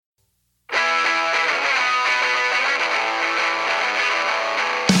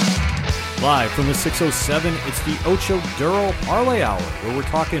Live from the 607, it's the Ocho Duro Parlay Hour, where we're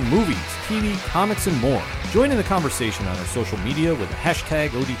talking movies, TV, comics, and more. Join in the conversation on our social media with the hashtag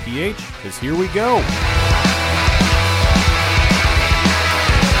ODPH, because here we go.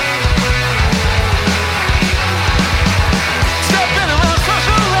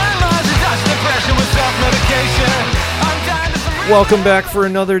 Welcome back for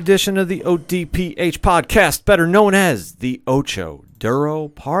another edition of the ODPH podcast, better known as the Ocho Duro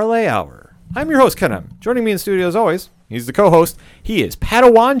Parlay Hour. I'm your host, Ken M. Joining me in studio as always, he's the co-host. He is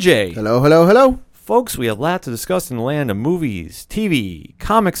Padawanje. Hello, hello, hello. Folks, we have a lot to discuss in the land of movies, TV,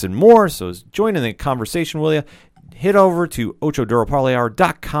 comics, and more, so join in the conversation, will you? Head over to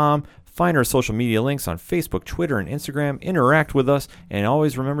OchoDuroParlayHour.com. Find our social media links on Facebook, Twitter, and Instagram. Interact with us, and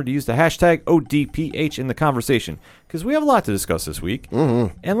always remember to use the hashtag ODPH in the conversation, because we have a lot to discuss this week.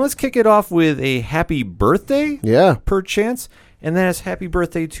 Mm-hmm. And let's kick it off with a happy birthday, perchance, and that is happy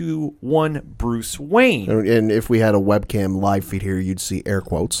birthday to one Bruce Wayne. And if we had a webcam live feed here, you'd see air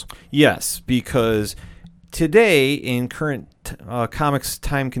quotes. Yes, because today, in current comics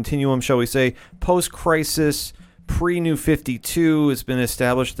time continuum, shall we say, post-crisis, pre-New 52, it's been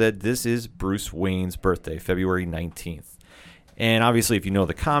established that this is Bruce Wayne's birthday, February 19th. And obviously, if you know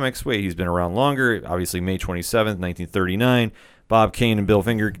the comics, he's been around longer. Obviously, May 27th, 1939, Bob Kane and Bill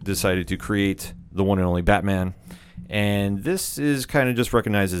Finger decided to create the one and only Batman. And this is kind of just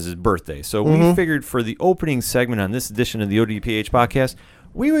recognized as his birthday. So we figured for the opening segment on this edition of the ODPH podcast,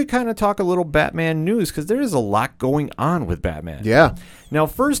 we would kind of talk a little Batman news, because there is a lot going on with Batman. Yeah. Now,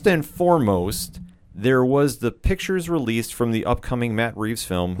 first and foremost, there was the pictures released from the upcoming Matt Reeves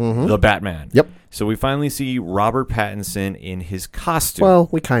film, The Batman. Yep. So we finally see Robert Pattinson in his costume. Well,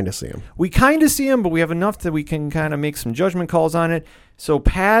 we kind of see him. We kind of see him, but we have enough that we can kind of make some judgment calls on it. So,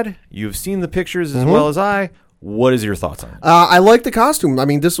 Pad, you've seen the pictures as well as I. What is your thoughts on it? I like the costume. I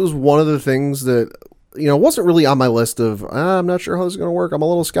mean, this was one of the things that, wasn't really on my list of, I'm not sure how this is going to work. I'm a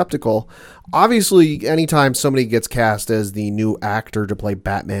little skeptical. Obviously, anytime somebody gets cast as the new actor to play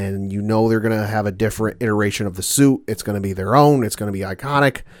Batman, they're going to have a different iteration of the suit. It's going to be their own. It's going to be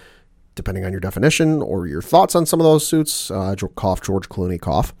iconic, depending on your definition or your thoughts on some of those suits. George Clooney,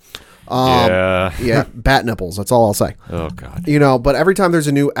 cough. Yeah, bat nipples. That's all I'll say. Oh, God. But every time there's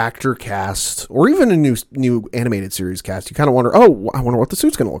a new actor cast or even a new animated series cast, you kind of wonder, I wonder what the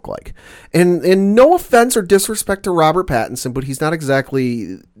suit's going to look like. And no offense or disrespect to Robert Pattinson, but he's not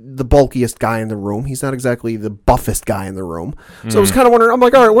exactly the bulkiest guy in the room. He's not exactly the buffest guy in the room. So I was kind of wondering, I'm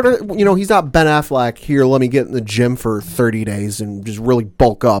like, all right, he's not Ben Affleck here. Let me get in the gym for 30 days and just really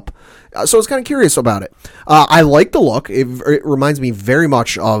bulk up. So I was kind of curious about it. I like the look. It reminds me very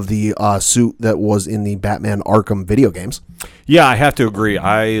much of the suit that was in the Batman Arkham video games. Yeah, I have to agree.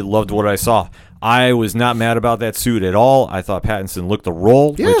 I loved what I saw. I was not mad about that suit at all. I thought Pattinson looked the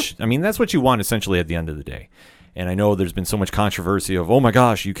role, which, that's what you want essentially at the end of the day. And I know there's been so much controversy of, oh my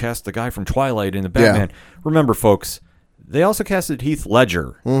gosh, you cast the guy from Twilight in the Batman. Yeah. Remember, folks, they also casted Heath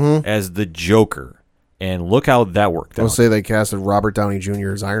Ledger as the Joker. And look how that worked out. I'll say they casted Robert Downey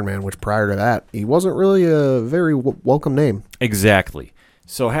Jr. as Iron Man, which prior to that, he wasn't really a very welcome name. Exactly.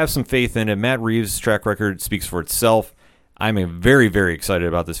 So have some faith in it. Matt Reeves' track record speaks for itself. I'm very, very excited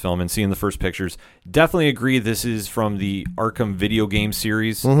about this film and seeing the first pictures. Definitely agree this is from the Arkham video game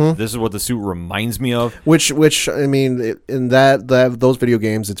series. This is what the suit reminds me of. Which in those video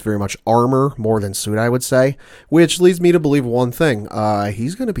games, it's very much armor more than suit, I would say. Which leads me to believe one thing.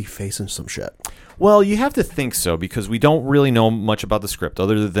 He's going to be facing some shit. Well, you have to think so, because we don't really know much about the script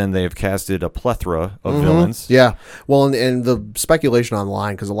other than they have casted a plethora of villains. Yeah. Well, and the speculation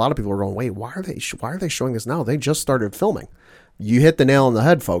online, because a lot of people are going, wait, why are they showing this now? They just started filming. You hit the nail on the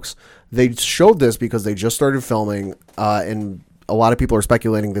head, folks. They showed this because they just started filming, and a lot of people are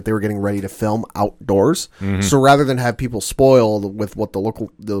speculating that they were getting ready to film outdoors. So rather than have people spoiled with what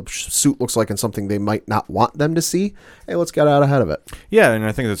the suit looks like and something they might not want them to see, hey, let's get out ahead of it. Yeah, and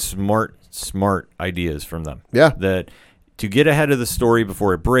I think that's smart ideas from them. Yeah. That to get ahead of the story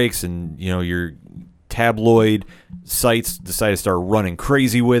before it breaks and, your tabloid sites decide to start running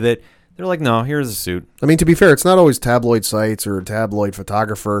crazy with it, they're like, no, here's a suit. I mean, to be fair, it's not always tabloid sites or a tabloid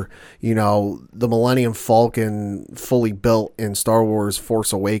photographer. The Millennium Falcon fully built in Star Wars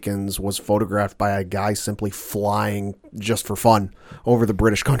Force Awakens was photographed by a guy simply flying just for fun over the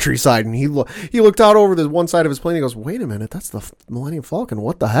British countryside. And he looked out over the one side of his plane and he goes, wait a minute, that's the Millennium Falcon.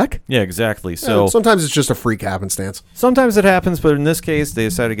 What the heck? Yeah, exactly. So sometimes it's just a freak happenstance. Sometimes it happens, but in this case, they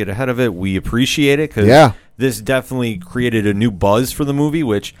decided to get ahead of it. We appreciate it because this definitely created a new buzz for the movie,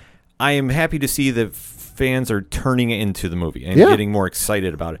 which I am happy to see that fans are turning into the movie and Yeah. getting more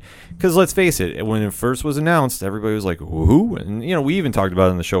excited about it. Because let's face it, when it first was announced, everybody was like, who? And, we even talked about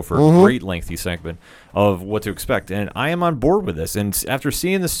it on the show for a great lengthy segment of what to expect. And I am on board with this. And after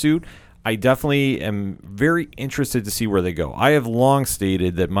seeing the suit, I definitely am very interested to see where they go. I have long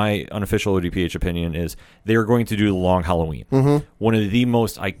stated that my unofficial ODPH opinion is they are going to do The Long Halloween. One of the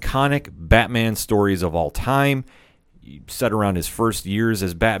most iconic Batman stories of all time. Set around his first years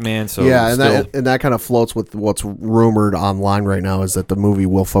as Batman. So yeah, and that kind of floats with what's rumored online right now is that the movie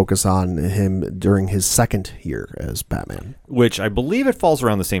will focus on him during his second year as Batman. Which I believe it falls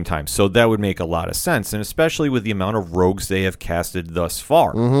around the same time. So that would make a lot of sense, and especially with the amount of rogues they have casted thus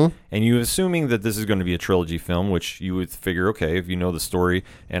far. And you assuming that this is going to be a trilogy film, which you would figure, okay, if you know the story,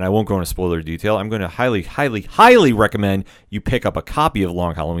 and I won't go into spoiler detail, I'm going to highly, highly, highly recommend you pick up a copy of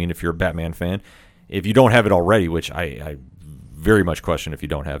Long Halloween if you're a Batman fan. If you don't have it already, which I very much question if you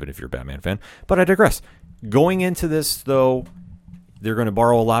don't have it if you're a Batman fan. But I digress. Going into this, though, they're going to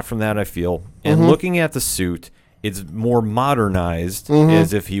borrow a lot from that, I feel. And looking at the suit, it's more modernized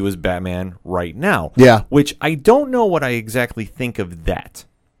as if he was Batman right now. Yeah. Which I don't know what I exactly think of that.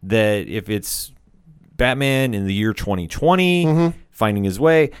 That if it's Batman in the year 2020, finding his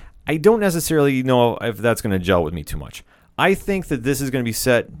way, I don't necessarily know if that's going to gel with me too much. I think that this is going to be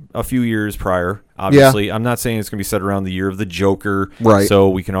set a few years prior. Obviously, I'm not saying it's going to be set around the year of the Joker. Right. So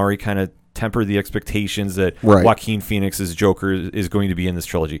we can already kind of temper the expectations that Joaquin Phoenix's Joker is going to be in this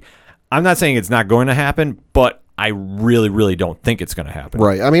trilogy. I'm not saying it's not going to happen, but I really, really don't think it's going to happen.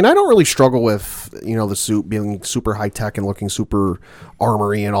 Right. I mean, I don't really struggle with, the suit being super high tech and looking super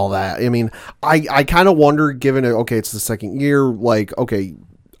armory and all that. I mean, I kind of wonder, given it, okay, it's the second year, like, okay,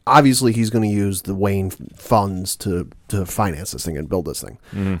 obviously he's going to use the Wayne funds to finance this thing and build this thing.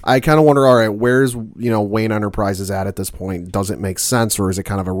 I kind of wonder, all right, where's Wayne Enterprises at this point? Does it make sense, or is it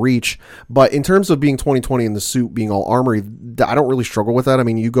kind of a reach? But in terms of being 2020 and the suit being all armory, I don't really struggle with that. I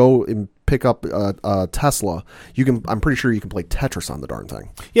mean, you go and pick up a Tesla, I'm pretty sure you can play Tetris on the darn thing.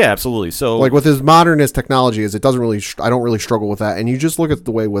 Yeah, absolutely. So like with as modern as technology is, it doesn't really I don't really struggle with that. And you just look at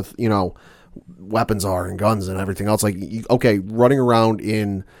the way with weapons are and guns and everything else, like, okay, running around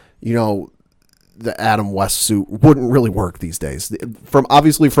in the Adam West suit wouldn't really work these days, from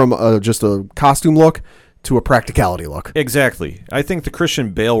just a costume look to a practicality look. Exactly. I think the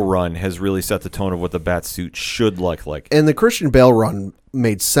Christian Bale run has really set the tone of what the bat suit should look like. And the Christian Bale run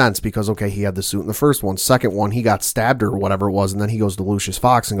made sense because, okay, he had the suit in the first one. Second one, he got stabbed or whatever it was, and then he goes to Lucius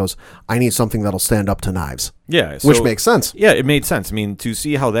Fox and goes, I need something that'll stand up to knives. Yeah. Which makes sense. Yeah, it made sense. I mean, to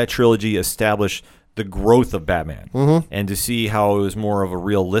see how that trilogy established the growth of Batman and to see how it was more of a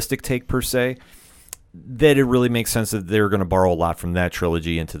realistic take per se, that it really makes sense that they're going to borrow a lot from that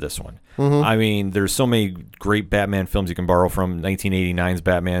trilogy into this one. I mean, there's so many great Batman films you can borrow from. 1989's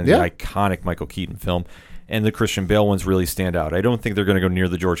Batman, the iconic Michael Keaton film, and the Christian Bale ones really stand out. I don't think they're going to go near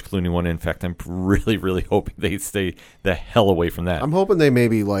the George Clooney one. In fact, I'm really, really hoping they stay the hell away from that. I'm hoping they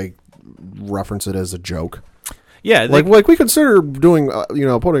maybe reference it as a joke. Yeah, like we consider doing,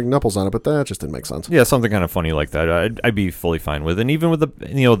 putting nipples on it, but that just didn't make sense. Yeah, something kind of funny like that. I'd be fully fine with, and even with the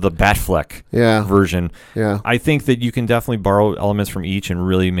the Batfleck version. Yeah, I think that you can definitely borrow elements from each and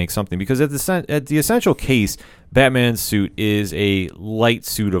really make something, because at the essential case, Batman's suit is a light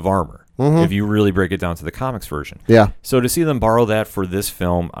suit of armor. If you really break it down to the comics version. Yeah. So to see them borrow that for this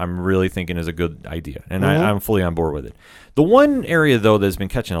film, I'm really thinking is a good idea, and I'm fully on board with it. The one area though that's been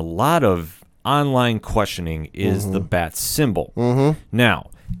catching a lot of online questioning is the bat symbol. Now,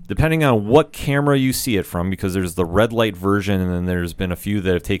 depending on what camera you see it from, because there's the red light version, and then there's been a few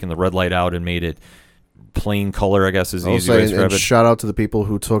that have taken the red light out and made it plain color, I guess is the easy way to describe it. Shout out to the people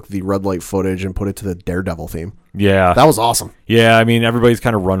who took the red light footage and put it to the Daredevil theme. Yeah. That was awesome. Yeah, I mean, everybody's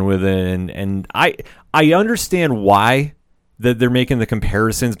kind of run with it, and I understand why that they're making the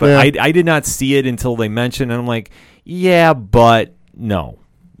comparisons, but I did not see it until they mentioned, and I'm like, yeah, but no.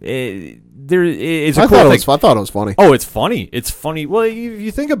 It's a cool thing. I thought it was funny. Oh, it's funny. It's funny. Well,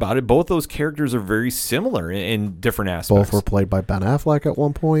 you think about it, both those characters are very similar in different aspects. Both were played by Ben Affleck at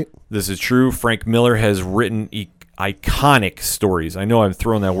one point. This is true. Frank Miller has written iconic stories. I know I'm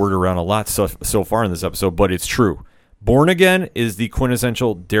throwing that word around a lot so far in this episode, but it's true. Born Again is the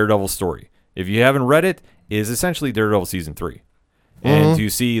quintessential Daredevil story. If you haven't read it, it is essentially Daredevil Season 3. And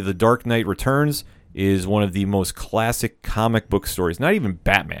you see The Dark Knight Returns is one of the most classic comic book stories. Not even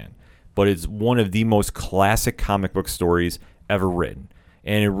Batman, but it's one of the most classic comic book stories ever written.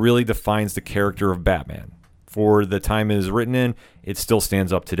 And it really defines the character of Batman. For the time it is written in, it still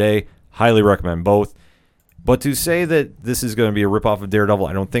stands up today. Highly recommend both. But to say that this is going to be a ripoff of Daredevil,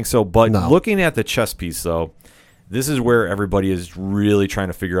 I don't think so. But looking at the chess piece, though, This is where everybody is really trying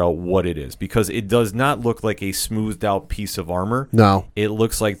to figure out what it is, because it does not look like a smoothed out piece of armor. No. It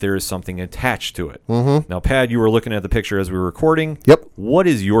looks like there is something attached to it. Now, Pad, you were looking at the picture as we were recording. Yep. What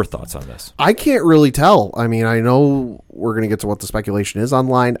is your thoughts on this? I can't really tell. I mean, I know we're going to get to what the speculation is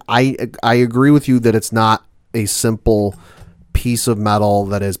online. I agree with you that it's not a simple piece of metal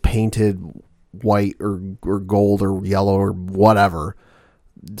that is painted white or gold or yellow or whatever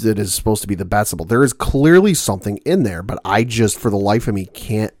that is supposed to be the bat symbol. There is clearly something in there, but I just, for the life of me,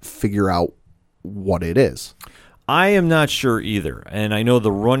 can't figure out what it is. I am not sure either, and I know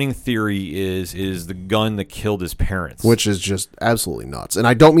the running theory is the gun that killed his parents, which is just absolutely nuts. And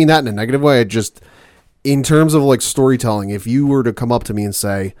I don't mean that in a negative way. I just, in terms of like storytelling, if you were to come up to me and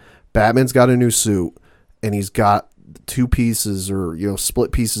say, Batman's got a new suit and he's got two pieces or, you know,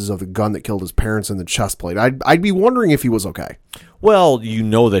 split pieces of the gun that killed his parents in the chest plate, I'd be wondering if he was okay. Well, you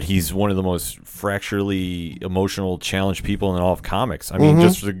know that he's one of the most fracturally emotional, challenged people in all of comics. I mean,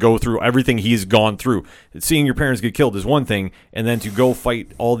 just to go through everything he's gone through. Seeing your parents get killed is one thing, and then to go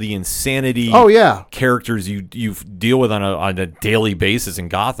fight all the insanity characters you deal with on a daily basis in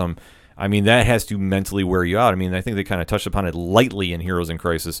Gotham, I mean, that has to mentally wear you out. I mean, I think they kind of touched upon it lightly in Heroes in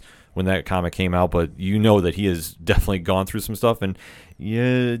Crisis when that comic came out, but you know that he has definitely gone through some stuff, and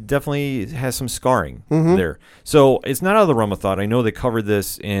definitely has some scarring there. So it's not out of the realm of thought. I know they covered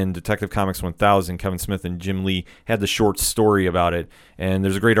this in Detective Comics 1000. Kevin Smith and Jim Lee had the short story about it, and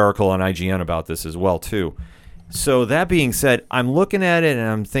there's a great article on IGN about this as well, too. So that being said, I'm looking at it, and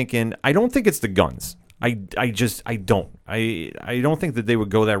I'm thinking, I don't think it's the guns. I don't think that they would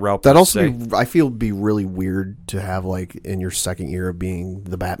go that route. That also, I feel, would be really weird to have, like, in your second year of being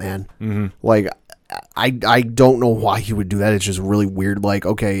the Batman. Like, I don't know why you would do that. It's just really weird. Like,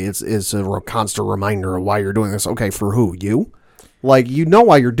 okay, it's a constant reminder of why you're doing this. Okay, for who? You? Like, you know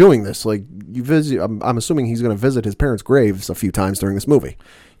why you're doing this. Like, you visit. I'm assuming he's going to visit his parents' graves a few times during this movie.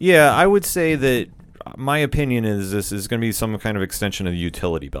 Yeah, I would say that. My opinion is this is going to be some kind of extension of the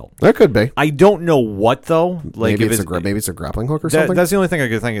utility belt. That could be. I don't know what though. Like maybe it's a grappling hook or something. That's the only thing I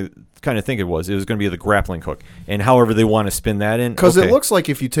could think it was. It was going to be the grappling hook, and however they want to spin that in. Because it looks like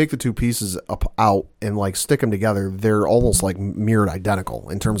if you take the two pieces out and like stick them together, they're almost like mirrored identical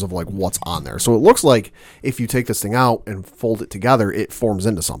in terms of like what's on there. So it looks like if you take this thing out and fold it together, it forms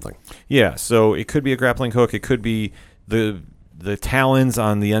into something. Yeah. So it could be a grappling hook. It could be the talons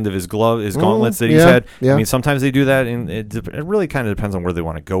on the end of his gauntlets that he's had. Yeah. I mean, sometimes they do that, and it really kind of depends on where they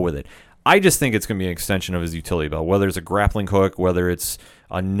want to go with it. I just think it's going to be an extension of his utility belt, whether it's a grappling hook, whether it's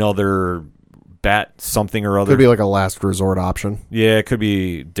another bat something or other. Could be like a last resort option. Yeah, it could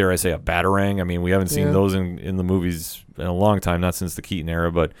be, dare I say, a batarang. I mean, we haven't seen those in the movies in a long time, not since the Keaton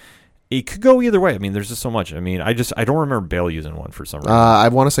era, but it could go either way. I mean, there's just so much. I mean, I don't remember Bale using one for some reason. I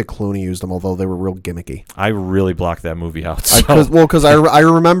want to say Clooney used them, although they were real gimmicky. I really blocked that movie out. Because I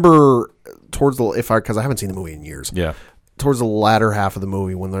remember towards because I haven't seen the movie in years. Yeah. Towards the latter half of the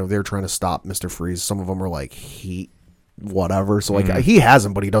movie when they're trying to stop Mr. Freeze, some of them were like heat, whatever. So like he has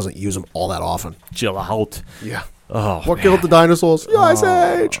them, but he doesn't use them all that often. Chill out. Yeah. Oh, what killed the dinosaurs? The Ice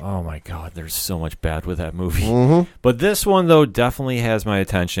Age. Oh my God, there's so much bad with that movie. But this one though definitely has my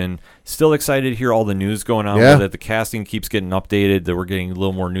attention. Still excited to hear all the news going on with it. The casting keeps getting updated. That we're getting a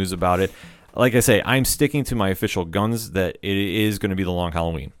little more news about it. Like I say, I'm sticking to my official guns that it is going to be the Long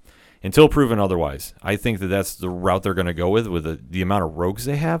Halloween until proven otherwise. I think that that's the route they're going to go with the amount of rogues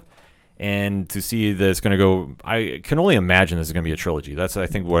they have. And to see that it's going to go, I can only imagine this is going to be a trilogy. That's, I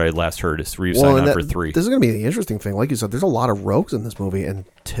think, what I last heard is signed on for 3. This is going to be the interesting thing. Like you said, there's a lot of rogues in this movie. And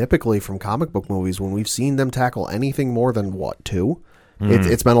typically from comic book movies, when we've seen them tackle anything more than, 2,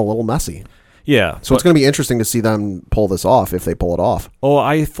 it's been a little messy. Yeah. So it's going to be interesting to see them pull this off, if they pull it off. Oh,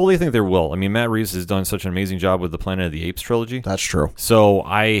 I fully think they will. I mean, Matt Reeves has done such an amazing job with the Planet of the Apes trilogy. That's true. So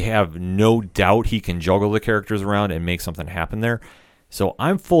I have no doubt he can juggle the characters around and make something happen there. So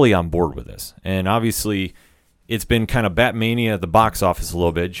I'm fully on board with this. And obviously, it's been kind of Batmania at the box office a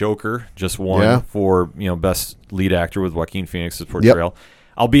little bit. Joker just won for best lead actor with Joaquin Phoenix's portrayal.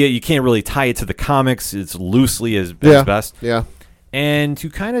 Albeit you can't really tie it to the comics. It's loosely as best. Yeah. And to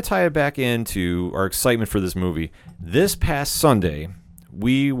kind of tie it back into our excitement for this movie, this past Sunday,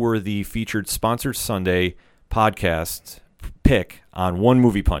 we were the featured Sponsored Sunday podcast pick on One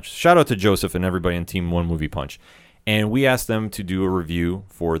Movie Punch. Shout out to Joseph and everybody in Team One Movie Punch. And we asked them to do a review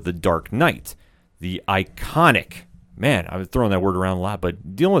for The Dark Knight, the iconic, man, I've thrown that word around a lot,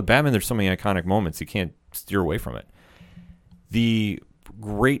 but dealing with Batman, there's so many iconic moments, you can't steer away from it. The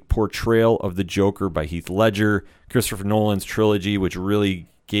great portrayal of the Joker by Heath Ledger, Christopher Nolan's trilogy, which really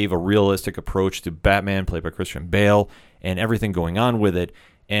gave a realistic approach to Batman, played by Christian Bale, and everything going on with it.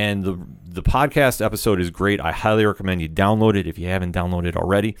 And the podcast episode is great. I highly recommend you download it if you haven't downloaded it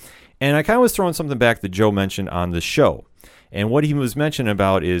already. And I kind of was throwing something back that Joe mentioned on the show. And what he was mentioning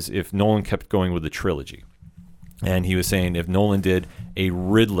about is if Nolan kept going with the trilogy. And he was saying if Nolan did a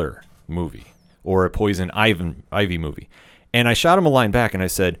Riddler movie or a Poison Ivy movie. And I shot him a line back and I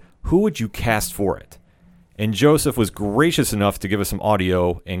said, who would you cast for it? And Joseph was gracious enough to give us some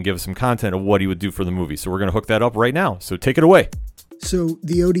audio and give us some content of what he would do for the movie. So we're going to hook that up right now. So take it away. So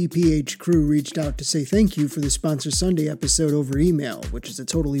the ODPH crew reached out to say thank you for the Sponsor Sunday episode over email, which is a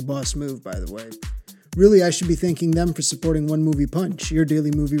totally boss move, by the way. Really, I should be thanking them for supporting One Movie Punch, your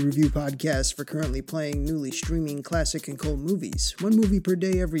daily movie review podcast for currently playing newly streaming classic and cult movies, one movie per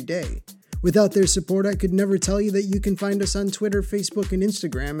day every day. Without their support, I could never tell you that you can find us on Twitter, Facebook, and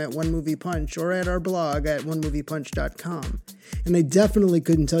Instagram at One Movie Punch or at our blog at onemoviepunch.com. And I definitely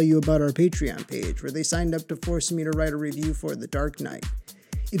couldn't tell you about our Patreon page, where they signed up to force me to write a review for The Dark Knight.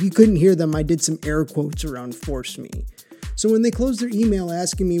 If you couldn't hear them, I did some air quotes around force me. So when they closed their email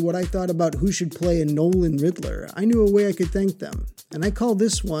asking me what I thought about who should play a Nolan Riddler, I knew a way I could thank them. And I call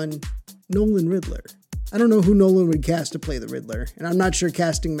this one Nolan Riddler. I don't know who Nolan would cast to play the Riddler, and I'm not sure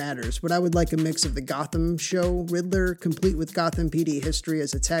casting matters, but I would like a mix of the Gotham show Riddler, complete with Gotham PD history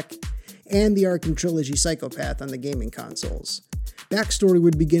as a tech, and the Arkham Trilogy Psychopath on the gaming consoles. Backstory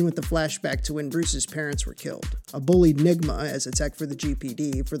would begin with the flashback to when Bruce's parents were killed. A bullied Nigma, as a tech for the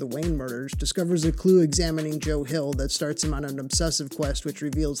GPD for the Wayne murders, discovers a clue examining Joe Hill that starts him on an obsessive quest which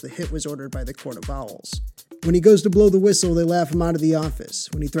reveals the hit was ordered by the Court of Owls. When he goes to blow the whistle, they laugh him out of the office.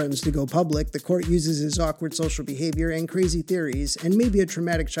 When he threatens to go public, the court uses his awkward social behavior and crazy theories, and maybe a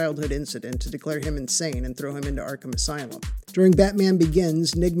traumatic childhood incident to declare him insane and throw him into Arkham Asylum. During Batman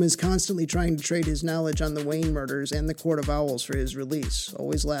Begins, Nigma is constantly trying to trade his knowledge on the Wayne murders and the Court of Owls for his release,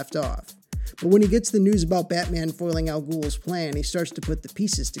 always laughed off. But when he gets the news about Batman foiling Al Ghul's plan, he starts to put the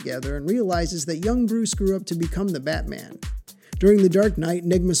pieces together and realizes that young Bruce grew up to become the Batman. During The Dark Knight,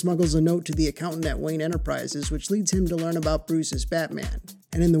 Nigma smuggles a note to the accountant at Wayne Enterprises, which leads him to learn about Bruce as Batman.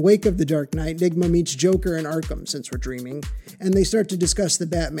 And in the wake of The Dark Knight, Nigma meets Joker in Arkham, since we're dreaming, and they start to discuss the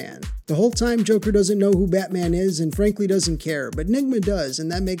Batman. The whole time, Joker doesn't know who Batman is and frankly doesn't care, but Nigma does,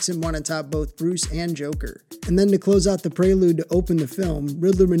 and that makes him want to top both Bruce and Joker. And then to close out the prelude to open the film,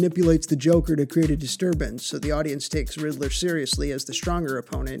 Riddler manipulates the Joker to create a disturbance, so the audience takes Riddler seriously as the stronger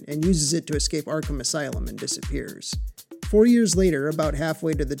opponent and uses it to escape Arkham Asylum and disappears. 4 years later, about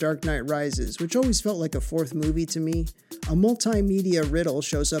halfway to The Dark Knight Rises, which always felt like a fourth movie to me, a multimedia Riddle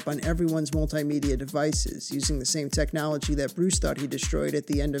shows up on everyone's multimedia devices, using the same technology that Bruce thought he destroyed at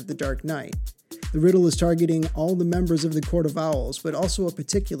the end of The Dark Knight. The Riddle is targeting all the members of the Court of Owls, but also a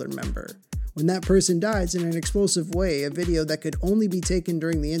particular member. When that person dies in an explosive way, a video that could only be taken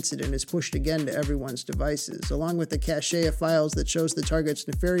during the incident is pushed again to everyone's devices, along with a cache of files that shows the target's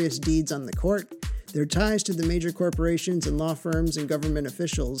nefarious deeds on the court, their ties to the major corporations and law firms and government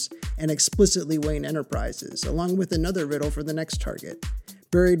officials, and explicitly Wayne Enterprises, along with another riddle for the next target.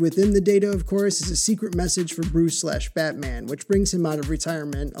 Buried within the data, of course, is a secret message for Bruce/Batman, which brings him out of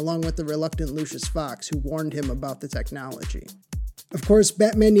retirement, along with the reluctant Lucius Fox, who warned him about the technology. Of course,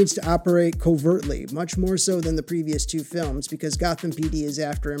 Batman needs to operate covertly, much more so than the previous two films, because Gotham PD is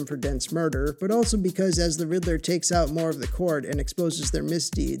after him for Dent's murder, but also because as the Riddler takes out more of the court and exposes their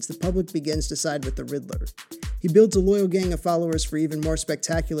misdeeds, the public begins to side with the Riddler. He builds a loyal gang of followers for even more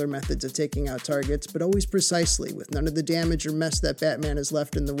spectacular methods of taking out targets, but always precisely, with none of the damage or mess that Batman has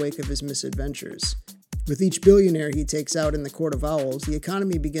left in the wake of his misadventures. With each billionaire he takes out in the Court of Owls, the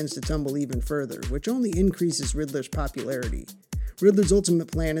economy begins to tumble even further, which only increases Riddler's popularity. Riddler's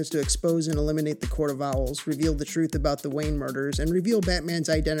ultimate plan is to expose and eliminate the Court of Owls, reveal the truth about the Wayne murders, and reveal Batman's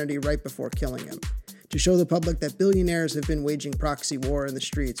identity right before killing him, to show the public that billionaires have been waging proxy war in the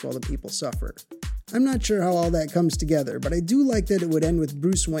streets while the people suffer. I'm not sure how all that comes together, but I do like that it would end with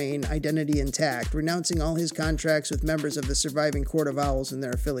Bruce Wayne, identity intact, renouncing all his contracts with members of the surviving Court of Owls and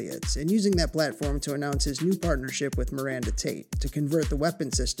their affiliates, and using that platform to announce his new partnership with Miranda Tate, to convert the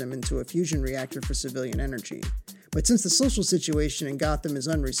weapon system into a fusion reactor for civilian energy. But since the social situation in Gotham is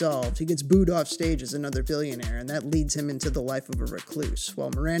unresolved, he gets booed off stage as another billionaire, and that leads him into the life of a recluse,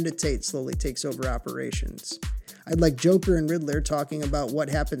 while Miranda Tate slowly takes over operations. I'd like Joker and Riddler talking about what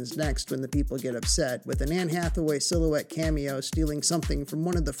happens next when the people get upset, with an Anne Hathaway silhouette cameo stealing something from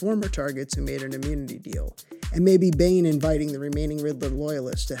one of the former targets who made an immunity deal, and maybe Bane inviting the remaining Riddler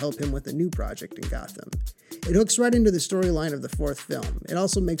loyalists to help him with a new project in Gotham. It hooks right into the storyline of the fourth film. It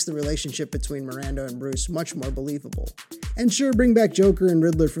also makes the relationship between Miranda and Bruce much more believable. And sure, bring back Joker and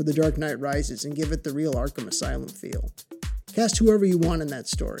Riddler for The Dark Knight Rises and give it the real Arkham Asylum feel. Cast whoever you want in that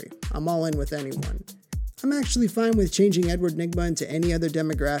story. I'm all in with anyone. I'm actually fine with changing Edward Nygma into any other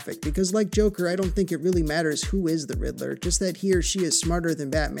demographic, because like Joker, I don't think it really matters who is the Riddler, just that he or she is smarter than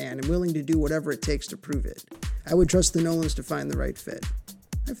Batman and willing to do whatever it takes to prove it. I would trust the Nolans to find the right fit.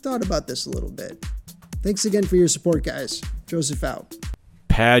 I've thought about this a little bit. Thanks again for your support, guys. Joseph out.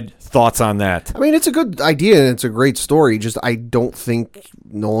 Pad, thoughts on that? I mean, it's a good idea and it's a great story. Just I don't think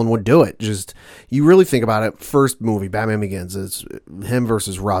Nolan would do it. Just you really think about it. First movie, Batman Begins, it's him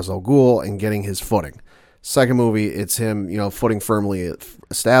versus Ra's al Ghul and getting his footing. Second movie, it's him, footing firmly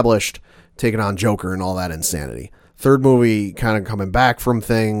established, taking on Joker and all that insanity. Third movie, kind of coming back from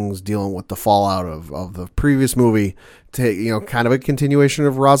things, dealing with the fallout of the previous movie, kind of a continuation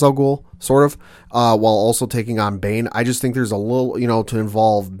of Ra's al Ghul, sort of, while also taking on Bane. I just think there's a little, to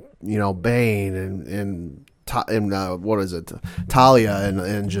involve, Bane and what is it, Talia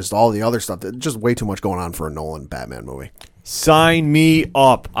and just all the other stuff. Just way too much going on for a Nolan Batman movie. Sign me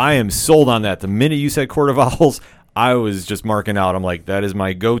up. I am sold on that. The minute you said Court of Owls, I was just marking out. I'm like, that is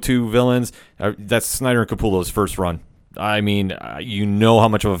my go-to villains. That's Snyder and Capullo's first run. I mean, you know how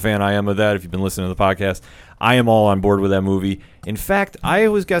much of a fan I am of that if you've been listening to the podcast. I am all on board with that movie. In fact, I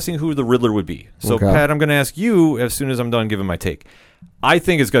was guessing who the Riddler would be. So, okay. Pat, I'm going to ask you as soon as I'm done giving my take. I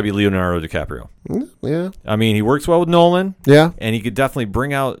think it's got to be Leonardo DiCaprio. Yeah. I mean, he works well with Nolan. Yeah. And he could definitely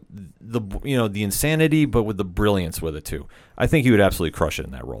bring out the insanity, but with the brilliance with it, too. I think he would absolutely crush it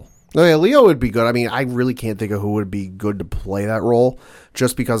in that role. Oh, yeah, Leo would be good. I mean, I really can't think of who would be good to play that role,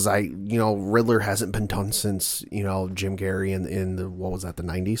 just because Riddler hasn't been done since, Jim Carrey in the, what was that, the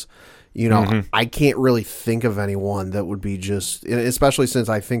 90s? I can't really think of anyone that would be just, especially since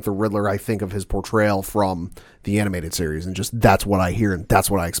I think the Riddler, I think of his portrayal from the animated series, and just that's what I hear, and that's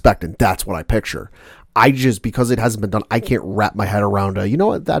what I expect, and that's what I picture. Because it hasn't been done, I can't wrap my head around,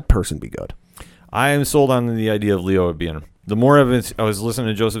 that person be good. I am sold on the idea of Leo being. The more of it, I was listening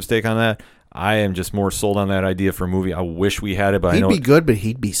to Joseph's take on that. I am just more sold on that idea for a movie. I wish we had it, but he'd be good, but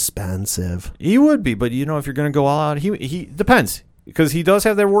he'd be expensive. He would be, but if you're going to go all out, he depends, because he does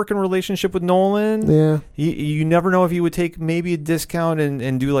have that working relationship with Nolan. Yeah, you never know if he would take maybe a discount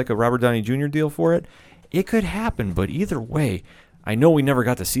and do like a Robert Downey Jr. deal for it. It could happen, but either way, I know we never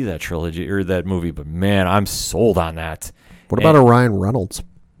got to see that trilogy or that movie, but man, I'm sold on that. What about a Ryan Reynolds?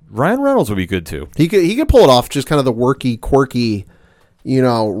 Ryan Reynolds would be good too. He could pull it off, just kind of the worky, quirky,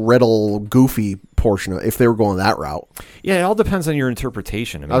 Riddle, goofy portion if they were going that route. Yeah, it all depends on your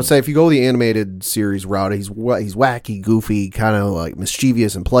interpretation. I would say if you go the animated series route, he's wacky, goofy, kind of like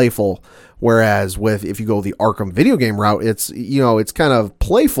mischievous and playful. Whereas if you go the Arkham video game route, it's it's kind of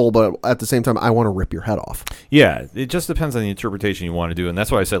playful, but at the same time, I want to rip your head off. Yeah, it just depends on the interpretation you want to do, and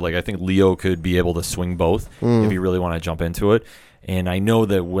that's why I said I think Leo could be able to swing both if you really want to jump into it. And I know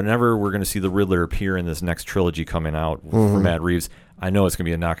that whenever we're going to see the Riddler appear in this next trilogy coming out for Matt Reeves, I know it's going to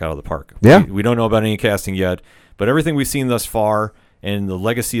be a knockout of the park. Yeah. We don't know about any casting yet, but everything we've seen thus far and the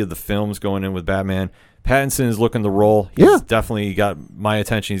legacy of the films going in with Batman, Pattinson is looking the role. He's definitely got my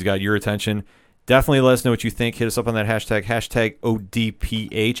attention. He's got your attention. Definitely let us know what you think. Hit us up on that hashtag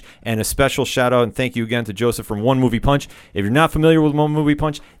ODPH. And a special shout out and thank you again to Joseph from One Movie Punch. If you're not familiar with One Movie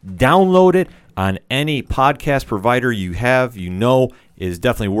Punch, download it on any podcast provider you have. Is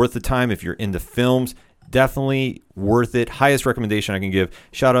definitely worth the time if you're into films. Definitely worth it. Highest recommendation I can give.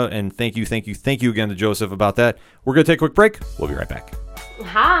 Shout out and thank you again to Joseph about that. We're going to take a quick break. We'll be right back.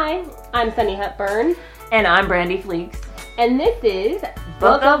 Hi, I'm Sunny Hepburn. And I'm Brandy Fleeks. And this is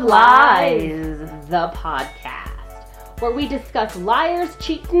Book of Lies, the podcast, where we discuss liars,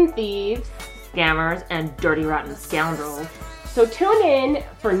 cheats, and thieves, scammers, and dirty, rotten scoundrels. So tune in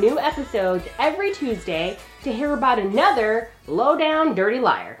for new episodes every Tuesday to hear about another low-down dirty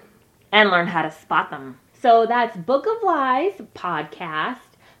liar. And learn how to spot them. So that's Book of Lies podcast.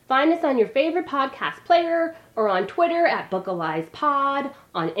 Find us on your favorite podcast player or on Twitter at Book of Lies Pod,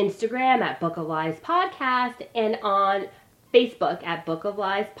 on Instagram at Book of Lies Podcast, and on Facebook at Book of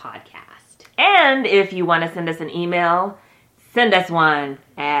Lies Podcast. And if you want to send us an email, send us one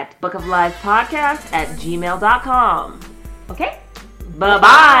at bookofliespodcast@gmail.com. Okay?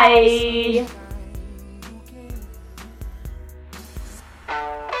 Bye-bye!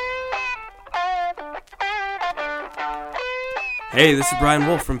 Hey, this is Brian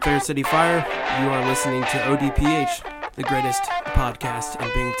Wolf from Fair City Fire. You are listening to ODPH, the greatest podcast in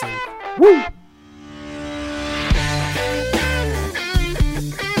Binghamton. Woo!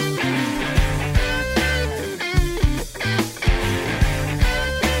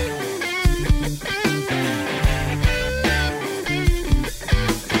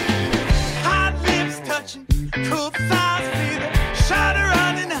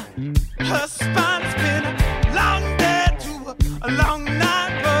 A long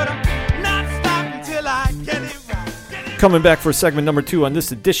night, but I'm not stopping till I Coming back for segment number 2 on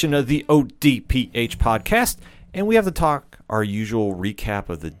this edition of the ODPH podcast, and we have to talk our usual recap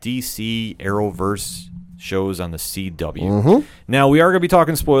of the DC Arrowverse shows on the CW. Now, we are going to be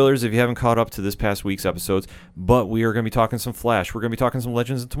talking spoilers if you haven't caught up to this past week's episodes, but we are going to be talking some Flash. We're going to be talking some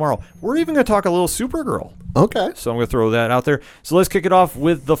Legends of Tomorrow. We're even going to talk a little Supergirl. Okay. So I'm going to throw that out there. So let's kick it off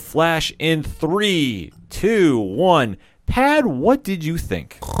with The Flash in 3, 2, 1. Pad, what did you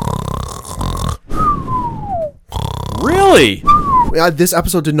think? Really? This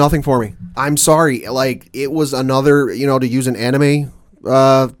episode did nothing for me. I'm sorry. Like, it was another, to use an anime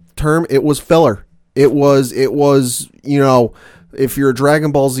term, it was filler. It was, if you're a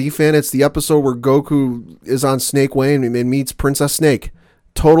Dragon Ball Z fan, it's the episode where Goku is on Snake Way and meets Princess Snake.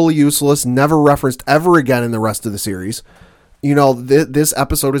 Totally useless, never referenced ever again in the rest of the series. This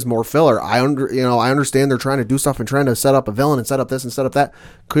episode is more filler. I understand they're trying to do stuff and trying to set up a villain and set up this and set up that.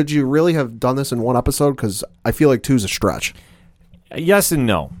 Could you really have done this in one episode? Because I feel like 2 is a stretch. Yes and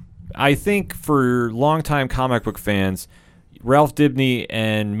no. I think for longtime comic book fans, Ralph Dibny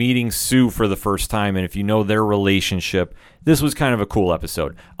and meeting Sue for the first time, and if you know their relationship, this was kind of a cool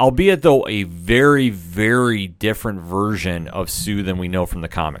episode. Albeit, though, a very, very different version of Sue than we know from the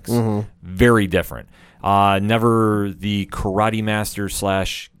comics. Very different. Never the karate master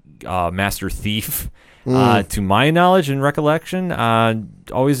 / master thief, to my knowledge and recollection.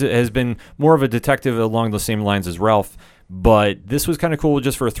 Always has been more of a detective along the same lines as Ralph, but this was kind of cool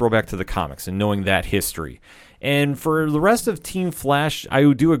just for a throwback to the comics and knowing that history. And for the rest of Team Flash,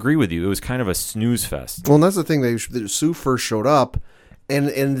 I do agree with you. It was kind of a snooze fest. Well, and that's the thing. Sue first showed up, and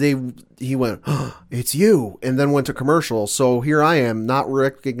he went, oh, "It's you," and then went to commercial. So here I am, not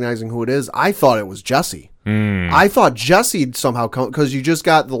recognizing who it is. I thought it was Jesse. I thought Jesse'd somehow come, because you just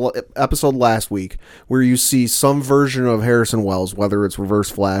got the episode last week where you see some version of Harrison Wells, whether it's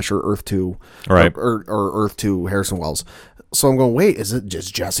Reverse Flash or Earth 2, right, or Earth 2 Harrison Wells. So I'm going, wait, is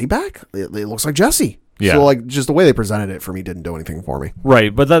Jesse back? It looks like Jesse. Yeah. So, like, just the way they presented it for me didn't do anything for me.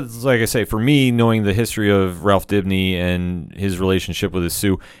 Right, but that's, like I say, for me, knowing the history of Ralph Dibny and his relationship with his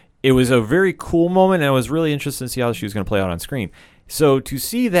Sue, it was a very cool moment, and I was really interested to see how she was going to play out on screen. So to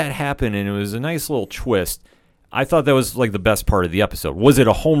see that happen, and it was a nice little twist, I thought that was, like, the best part of the episode. Was it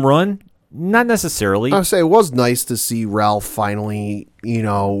a home run? Not necessarily. I would say it was nice to see Ralph finally,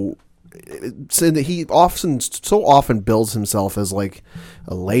 saying that he so often builds himself as like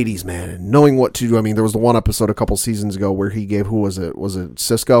a ladies' man and knowing what to do. I mean, there was the one episode a couple seasons ago where he gave, who was it? Was it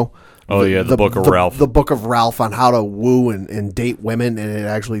Cisco? Oh, the Book of Ralph. The Book of Ralph on how to woo and date women, and it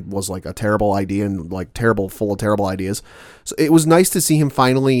actually was like a terrible idea and like full of terrible ideas. So it was nice to see him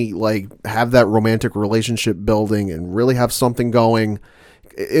finally like have that romantic relationship building and really have something going.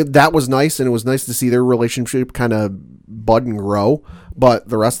 That was nice, and it was nice to see their relationship kind of bud and grow. But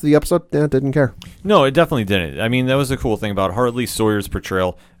the rest of the episode, didn't care. No, it definitely didn't. I mean, that was the cool thing about Hartley Sawyer's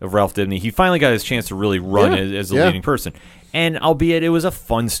portrayal of Ralph Dibny. He finally got his chance to really run as the leading person. And albeit it was a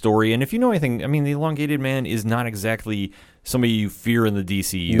fun story, and if you know anything, I mean, the Elongated Man is not exactly somebody you fear in the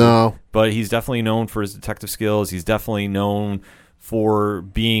DCU. No. But he's definitely known for his detective skills. He's definitely known for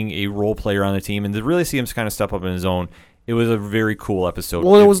being a role player on the team. And to really see him kind of step up in his own, it was a very cool episode.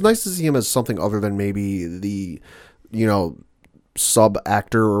 Well, it was nice to see him as something other than maybe the, sub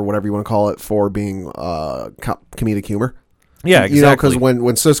actor or whatever you want to call it for being comedic humor. Yeah, exactly. Because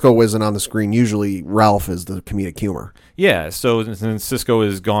when Cisco isn't on the screen, usually Ralph is the comedic humor. Yeah, so since Cisco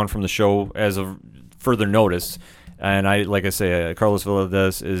is gone from the show as of further notice, and Carlos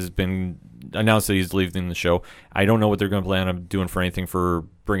Valadez has been announced that he's leaving the show. I don't know what they're going to plan on doing for anything for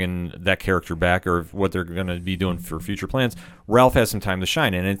bringing that character back or what they're going to be doing for future plans. Ralph has some time to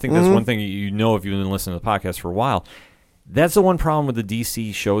shine, and I think that's one thing if you've been listening to the podcast for a while. That's the one problem with the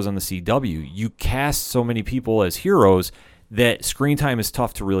DC shows on the CW. You cast so many people as heroes that screen time is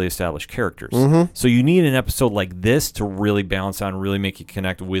tough to really establish characters. So you need an episode like this to really balance out and really make you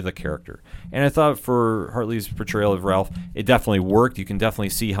connect with a character. And I thought for Hartley's portrayal of Ralph, it definitely worked. You can definitely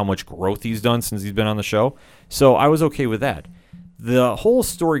see how much growth he's done since he's been on the show. So I was okay with that. The whole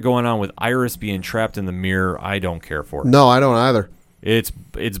story going on with Iris being trapped in the mirror, I don't care for. No, I don't either. It's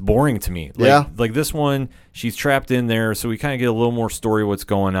boring to me. Like this one, she's trapped in there, so we kind of get a little more story of what's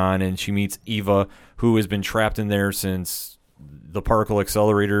going on, and she meets Eva, who has been trapped in there since the particle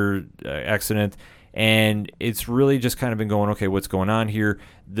accelerator accident, and it's really just kind of been going, okay, what's going on here?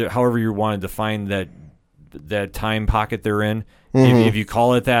 However you want to define that time pocket they're in. If you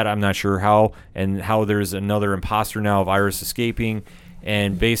call it that, I'm not sure how, and how there's another imposter now of Iris escaping,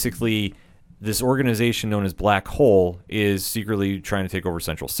 and basically this organization known as Black Hole is secretly trying to take over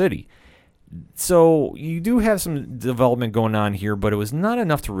Central City. So you do have some development going on here, but it was not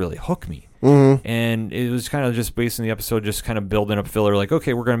enough to really hook me. Mm-hmm. And it was kind of just based in the episode, just kind of building up filler, like,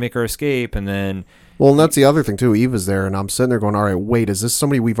 okay, we're going to make our escape, and then... Well, and that's the other thing, too. Eva's there, and I'm sitting there going, all right, wait, is this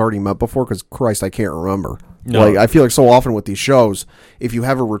somebody we've already met before? Because, Christ, I can't remember. No. Like, I feel like so often with these shows, if you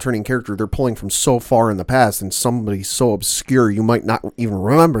have a returning character, they're pulling from so far in the past, and somebody so obscure, you might not even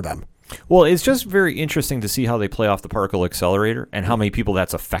remember them. Well, it's just very interesting to see how they play off the particle accelerator and how many people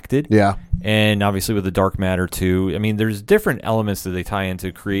that's affected. Yeah. And obviously with the dark matter, too. I mean, there's different elements that they tie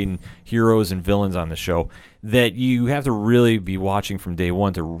into creating heroes and villains on the show that you have to really be watching from day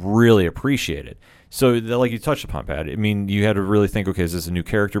one to really appreciate it. So, like you touched upon, Pat, I mean, you had to really think, okay, is this a new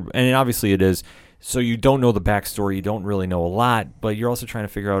character? And obviously it is. So you don't know the backstory. You don't really know a lot. But you're also trying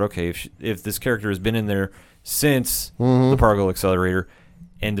to figure out, okay, if this character has been in there since the particle accelerator,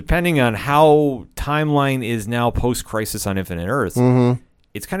 and depending on how timeline is now post-Crisis on Infinite Earths,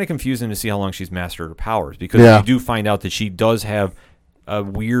 it's kind of confusing to see how long she's mastered her powers. Because you do find out that she does have a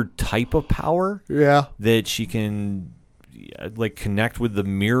weird type of power that she can, like, connect with the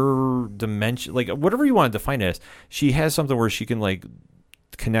mirror dimension. Like, whatever you want to define it as. She has something where she can, like,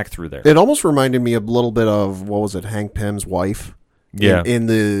 connect through there. It almost reminded me a little bit of, what was it, Hank Pym's wife? Yeah. In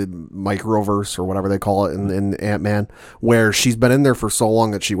the microverse or whatever they call it in Ant-Man, where she's been in there for so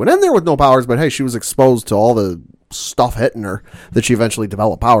long that she went in there with no powers, but hey, she was exposed to all the stuff hitting her that she eventually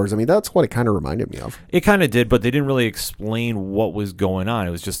developed powers. I mean, that's what it kind of reminded me of. It kind of did, but they didn't really explain what was going on.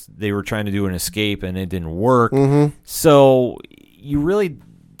 It was just they were trying to do an escape and it didn't work. So you really...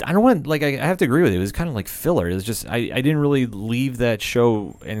 I don't want, like, I have to agree with you. It was kind of like filler. It was just, I didn't really leave that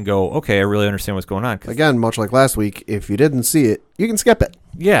show and go, okay, I really understand what's going on. Again, much like last week, if you didn't see it, you can skip it.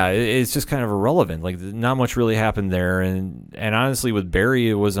 Yeah, it's just kind of irrelevant. Like, not much really happened there. And honestly, with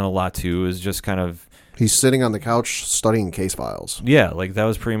Barry, it wasn't a lot, too. It was just kind of... He's sitting on the couch studying case files. Yeah, like, that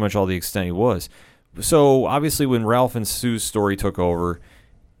was pretty much all the extent he was. So, obviously, when Ralph and Sue's story took over...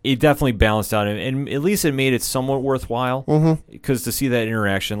 It definitely balanced out, and at least it made it somewhat worthwhile. Because to see that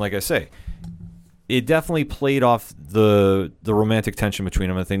interaction, like I say, it definitely played off the romantic tension between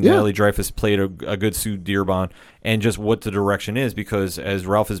them. I think Natalie Dreyfus played a good Sue Dearborn, and just what the direction is. Because as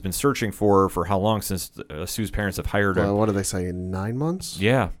Ralph has been searching for how long since Sue's parents have hired her? What did they say? 9 months?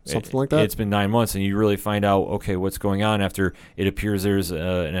 Yeah, something like that. It's been 9 months, and you really find out, okay, what's going on after it appears there's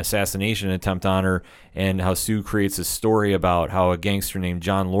an assassination attempt on her, and how Sue creates a story about how a gangster named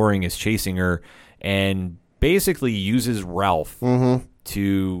John Loring is chasing her, and basically uses Ralph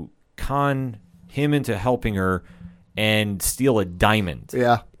to con him into helping her and steal a diamond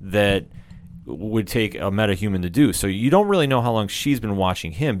that would take a metahuman to do. So you don't really know how long she's been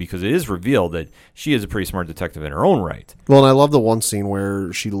watching him, because it is revealed that she is a pretty smart detective in her own right. Well, and I love the one scene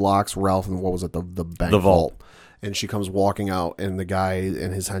where she locks Ralph in, what was it, the bank vault. And she comes walking out, and the guy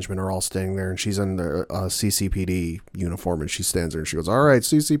and his henchmen are all standing there, and she's in the CCPD uniform, and she stands there, and she goes, all right,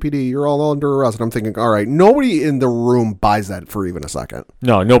 CCPD, you're all under arrest. And I'm thinking, all right, nobody in the room buys that for even a second.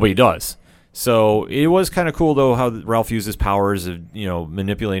 No, nobody does. So it was kind of cool, though, how Ralph used his powers of,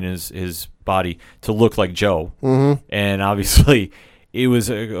 manipulating his body to look like Joe. And obviously, it was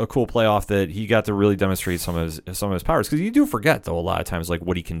a cool playoff that he got to really demonstrate some of his powers. Because you do forget, though, a lot of times, like,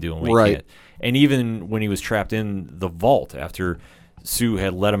 what he can do and what he can't. And even when he was trapped in the vault after Sue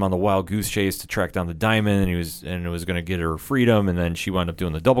had led him on the wild goose chase to track down the diamond, and it was going to get her freedom, and then she wound up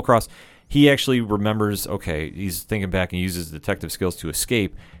doing the double cross. He actually remembers, okay, he's thinking back and uses detective skills to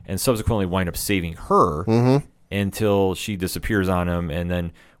escape, and subsequently wind up saving her until she disappears on him. And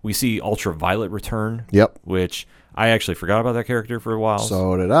then we see Ultraviolet return, which I actually forgot about that character for a while.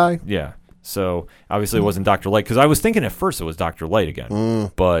 So did I. Yeah. So obviously it wasn't Dr. Light, because I was thinking at first it was Dr. Light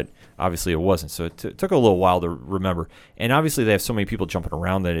again, but obviously it wasn't. So it took a little while to remember. And obviously they have so many people jumping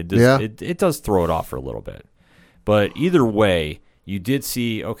around that it does throw it off for a little bit. But either way, you did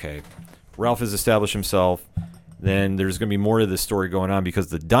see, okay, Ralph has established himself. Then there's going to be more to this story going on, because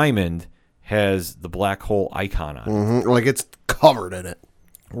the diamond has the black hole icon on it. Like, it's covered in it.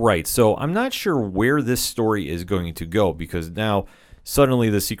 Right. So I'm not sure where this story is going to go, because now suddenly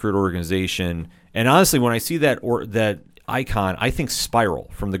the secret organization, and honestly, when I see that icon, I think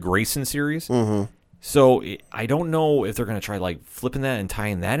Spiral from the Grayson series. So I don't know if they're going to try, like, flipping that and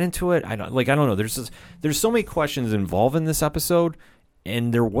tying that into it. I don't know. There's so many questions involved in this episode,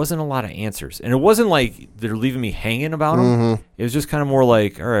 and there wasn't a lot of answers. And it wasn't like they're leaving me hanging about them. It was just kind of more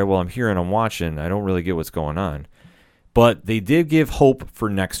like, all right, well, I'm here and I'm watching. I don't really get what's going on. But they did give hope for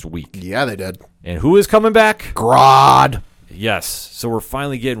next week. Yeah, they did. And who is coming back? Grodd. Yes. So we're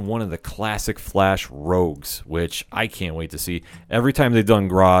finally getting one of the classic Flash rogues, which I can't wait to see. Every time they've done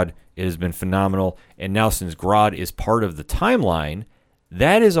Grodd, it has been phenomenal. And now since Grodd is part of the timeline,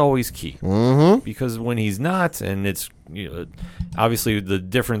 That is always key. Because when he's not, and it's obviously the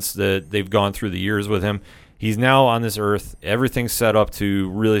difference that they've gone through the years with him, he's now on this earth. Everything's set up to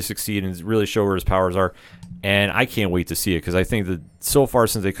really succeed and really show where his powers are. And I can't wait to see it because I think that so far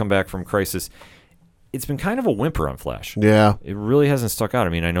since they come back from Crisis, it's been kind of a whimper on Flash. Yeah. It really hasn't stuck out. I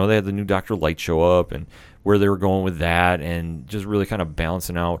mean, I know they had the new Dr. Light show up and where they were going with that and just really kind of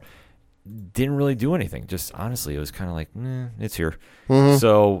balancing out. Didn't really do anything. Just honestly, it was kind of like, it's here.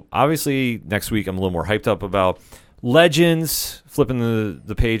 So obviously next week I'm a little more hyped up about Legends. Flipping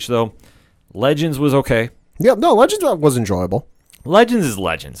the page though. Legends was okay. Yeah, no, Legends was enjoyable. Legends is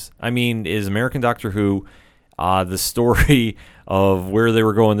Legends. I mean, is American Doctor Who the story of where they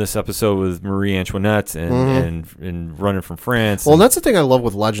were going this episode with Marie Antoinette and running from France. Well, and that's the thing I love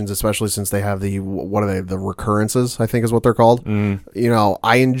with Legends, especially since they have the recurrences, I think is what they're called. You know,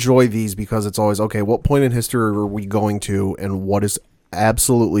 I enjoy these because it's always, okay, what point in history are we going to and what is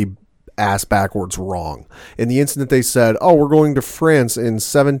absolutely ass backwards wrong? In the instant they said, oh, we're going to France in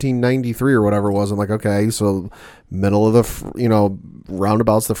 1793 or whatever it was, I'm like, okay, so middle of the,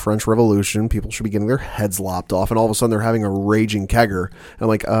 roundabouts the French Revolution, people should be getting their heads lopped off, and all of a sudden they're having a raging kegger. And I'm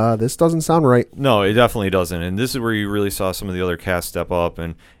like, this doesn't sound right. No, it definitely doesn't. And this is where you really saw some of the other cast step up.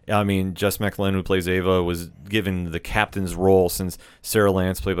 And I mean, Jess McLean, who plays Ava, was given the captain's role since Sarah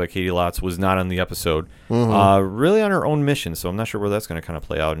Lance, played by Katie Lotz, was not on the episode. Really on her own mission. So I'm not sure where that's going to kind of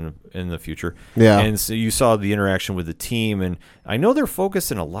play out in the future. Yeah. And so you saw the interaction with the team, and I know they're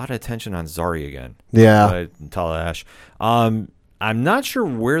focusing a lot of attention on Zari again. Yeah. Tala Ash. I'm not sure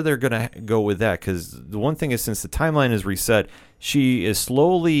where they're going to go with that, because the one thing is, since the timeline is reset, she is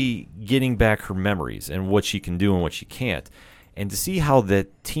slowly getting back her memories and what she can do and what she can't. And to see how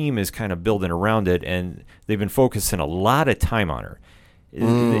that team is kind of building around it, and they've been focusing a lot of time on her,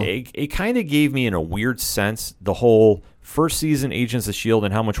 it kind of gave me, in a weird sense, the whole first season Agents of S.H.I.E.L.D.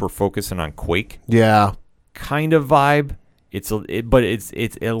 and how much we're focusing on Quake Yeah. kind of vibe. But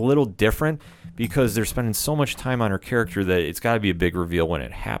it's a little different, because they're spending so much time on her character that it's got to be a big reveal when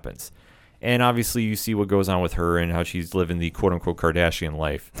it happens. And obviously you see what goes on with her and how she's living the quote-unquote Kardashian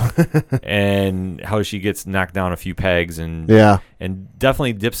life and how she gets knocked down a few pegs and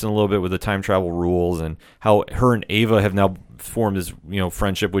definitely dips in a little bit with the time travel rules, and how her and Ava have now formed this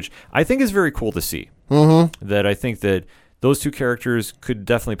friendship, which I think is very cool to see. That I think that those two characters could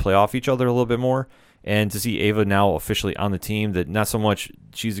definitely play off each other a little bit more. And to see Ava now officially on the team, that not so much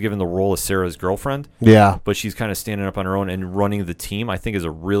she's given the role of Sarah's girlfriend, but she's kind of standing up on her own and running the team, I think is a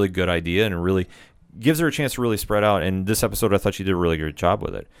really good idea, and it really gives her a chance to really spread out. And this episode, I thought she did a really good job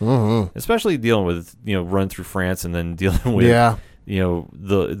with it, especially dealing with run through France and then dealing with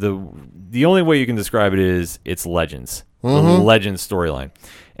the only way you can describe it is it's Legends, the Legends storyline.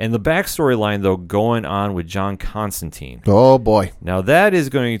 And the backstory line, though, going on with John Constantine. Oh, boy. Now, that is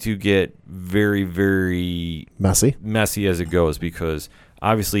going to get very, very messy as it goes, because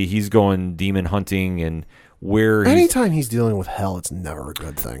obviously he's going demon hunting, and anytime he's dealing with hell, it's never a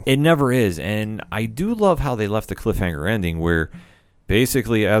good thing. It never is. And I do love how they left the cliffhanger ending, where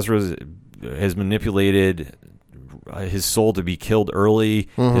basically Ezra has manipulated his soul to be killed early.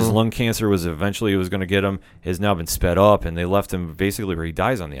 His lung cancer was going to get him, has now been sped up, and they left him basically where he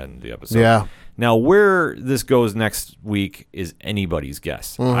dies on the end of the episode. Yeah. Now, where this goes next week is anybody's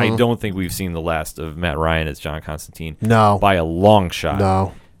guess. I don't think we've seen the last of Matt Ryan as John Constantine. No. By a long shot.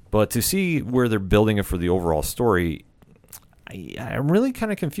 No. But to see where they're building it for the overall story, I'm really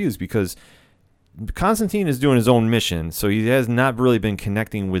kind of confused, because Constantine is doing his own mission, so he has not really been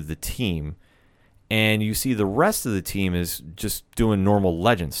connecting with the team. And you see the rest of the team is just doing normal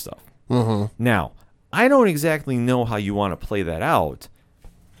Legend stuff. Now, I don't exactly know how you want to play that out,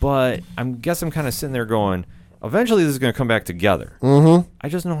 but I'm kind of sitting there going, eventually this is going to come back together. I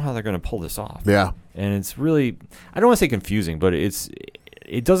just know how they're going to pull this off. Yeah. And it's really, I don't want to say confusing, but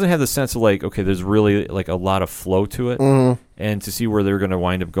it doesn't have the sense of like, okay, there's really like a lot of flow to it. And to see where they're going to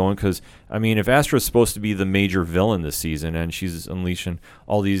wind up going, because I mean, if Astra's supposed to be the major villain this season and she's unleashing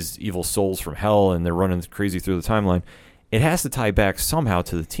all these evil souls from hell and they're running crazy through the timeline, it has to tie back somehow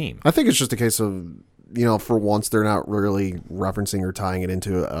to the team. I think it's just a case of, for once they're not really referencing or tying it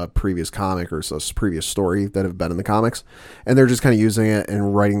into a previous comic or a previous story that have been in the comics, and they're just kind of using it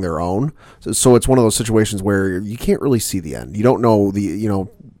and writing their own. So it's one of those situations where you can't really see the end. You don't know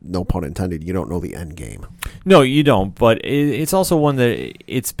no pun intended, you don't know the end game. No, you don't, but it's also one that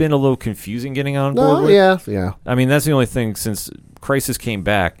it's been a little confusing getting on board with. Yeah. I mean, that's the only thing since Crisis came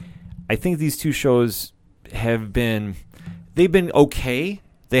back. I think these two shows they've been okay.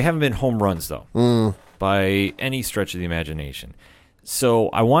 They haven't been home runs, though, by any stretch of the imagination. So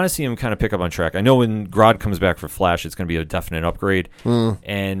I want to see him kind of pick up on track. I know when Grodd comes back for Flash, it's going to be a definite upgrade.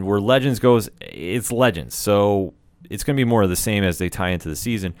 And where Legends goes, it's Legends. So it's going to be more of the same as they tie into the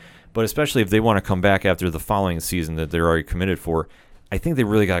season. But especially if they want to come back after the following season that they're already committed for, I think they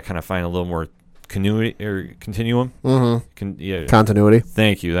really got to kind of find a little more continuum. Continuity.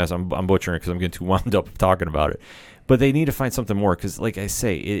 Thank you. I'm butchering it because I'm getting too wound up talking about it. But they need to find something more because, like I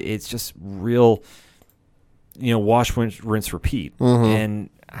say, it's just real, wash, rinse, repeat. And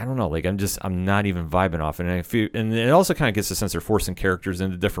I don't know, like I'm not even vibing off it. And it also kind of gets the sense they're forcing characters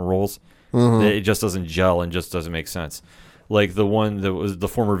into different roles. It just doesn't gel and just doesn't make sense. Like the one that was the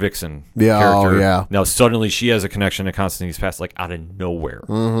former Vixen character. Yeah. Now suddenly she has a connection to Constantine's past, like out of nowhere.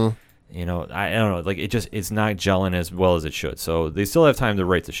 I don't know. Like it's not gelling as well as it should. So they still have time to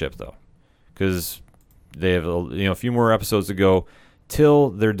right the ship though, because they have a few more episodes to go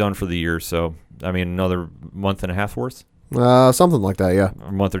till they're done for the year. So I mean, another month and a half worth. Something like that, yeah.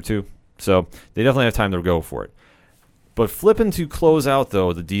 A month or two. So they definitely have time to go for it. But flipping to close out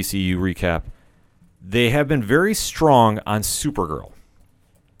though the DCU recap. They have been very strong on Supergirl.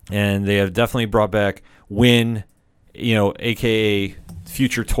 And they have definitely brought back Winn, a.k.a.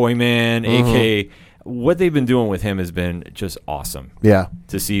 Future Toyman, a.k.a. What they've been doing with him has been just awesome. Yeah.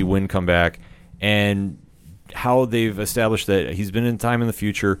 To see Winn come back and how they've established that he's been in time in the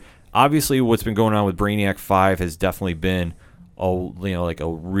future. Obviously, what's been going on with Brainiac 5 has definitely been a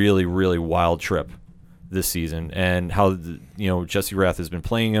really, really wild trip this season. And how, Jesse Rath has been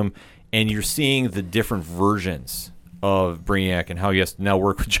playing him. And you're seeing the different versions of Brainiac and how he has to now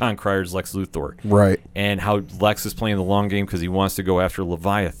work with John Cryer's Lex Luthor. Right. And how Lex is playing the long game because he wants to go after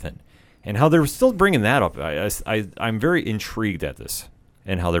Leviathan. And how they're still bringing that up. I'm very intrigued at this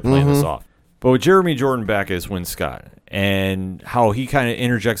and how they're playing this off. But with Jeremy Jordan back as Winn Scott and how he kind of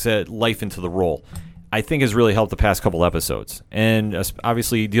interjects that life into the role, I think has really helped the past couple episodes. And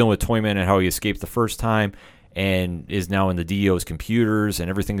obviously dealing with Toyman and how he escaped the first time and is now in the DEO's computers and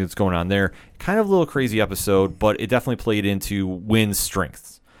everything that's going on there. Kind of a little crazy episode, but it definitely played into Winn's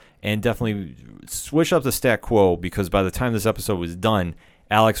strengths and definitely switched up the stat quo because by the time this episode was done,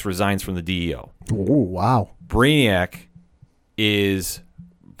 Alex resigns from the DEO. Oh, wow. Brainiac is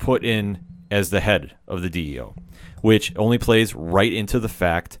put in as the head of the DEO, which only plays right into the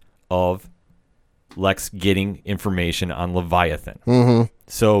fact of Lex getting information on Leviathan.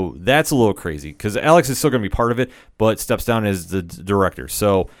 So that's a little crazy because Alex is still going to be part of it, but steps down as the director.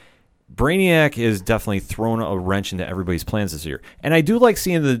 So Brainiac is definitely thrown a wrench into everybody's plans this year. And I do like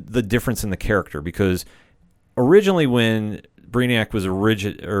seeing the difference in the character because originally when Brainiac was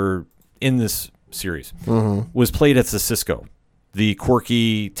in this series was played as the Cisco, the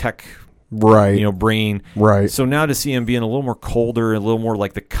quirky tech brain. Right. So now to see him being a little more colder, a little more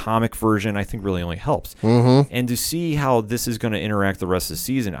like the comic version, I think really only helps. And to see how this is going to interact the rest of the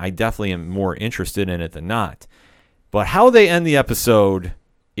season, I definitely am more interested in it than not. But how they end the episode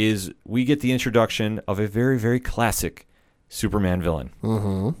is we get the introduction of a very, very classic Superman villain.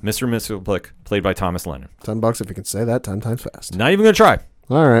 Mr. Mxyzptlk, played by Thomas Lennon. $10 if you can say that 10 times fast. Not even going to try.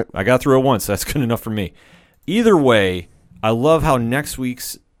 All right. I got through it once. That's good enough for me. Either way, I love how next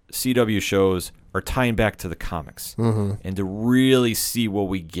week's CW shows are tying back to the comics. And to really see what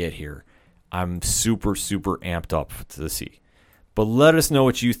we get here, I'm super, super amped up to see. But let us know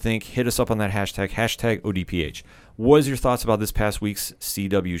what you think. Hit us up on that hashtag ODPH. What is your thoughts about this past week's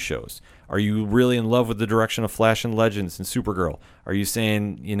CW shows? Are you really in love with the direction of Flash and Legends and Supergirl? Are you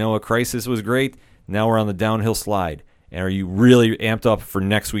saying, a Crisis was great, now we're on the downhill slide? And are you really amped up for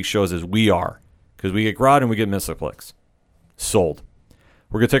next week's shows as we are? Because we get Grodd and we get Mxyzptlk. Sold.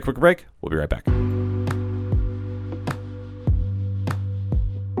 We're going to take a quick break. We'll be right back.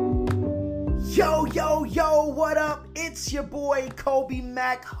 Yo, what up? It's your boy, Kobe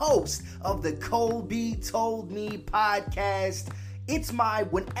Mack, host of the Colby Told Me podcast. It's my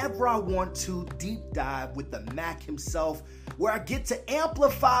whenever I want to deep dive with the Mac himself, where I get to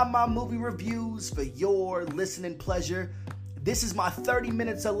amplify my movie reviews for your listening pleasure. This is my 30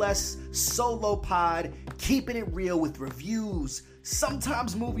 minutes or less solo pod, keeping it real with reviews,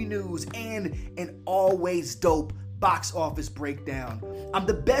 sometimes movie news, and an always dope box office breakdown. I'm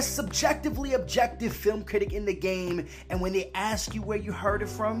the best subjectively objective film critic in the game, and when they ask you where you heard it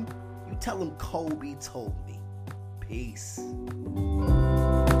from, you tell them Kobe told me. Peace.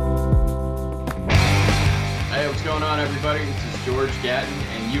 Hey, what's going on, everybody? This is George Gatton,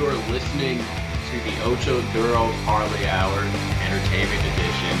 and you are listening to the Ocho Duro Parlay Hour Entertainment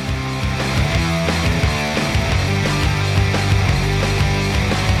Edition.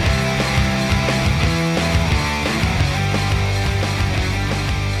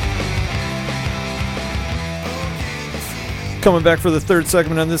 Coming back for the third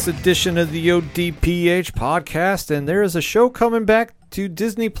segment on this edition of the ODPH podcast, and there is a show coming back to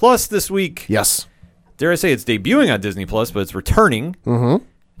Disney Plus this week. Yes. Dare I say it's debuting on Disney Plus, but it's returning. Mm-hmm.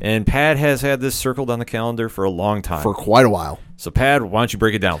 And Pad has had this circled on the calendar for a long time. For quite a while. So, Pad, why don't you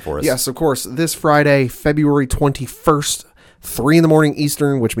break it down for us? Yes, of course. This Friday, February 21st, 3 in the morning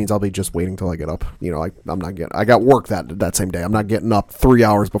Eastern, which means I'll be just waiting till I get up. You know, I got work that same day. I'm not getting up 3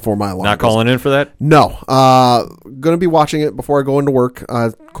 hours before my alarm. Not calling in for that? No. Going to be watching it before I go into work.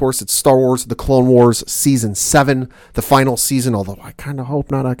 Of course, it's Star Wars, The Clone Wars, Season 7, the final season, although I kind of hope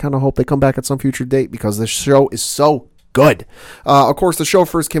not. I kind of hope they come back at some future date because this show is so good. Of course, the show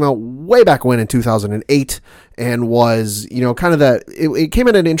first came out way back when in 2008 and was, you know, kind of that. It came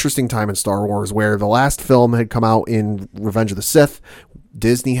at an interesting time in Star Wars where the last film had come out in Revenge of the Sith.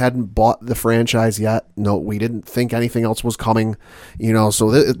 Disney hadn't bought the franchise yet. No, we didn't think anything else was coming, you know, so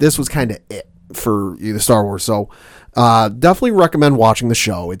this was kind of it for the Star Wars. So definitely recommend watching the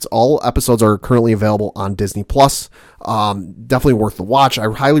show. It's all episodes are currently available on Disney Plus. Definitely worth the watch.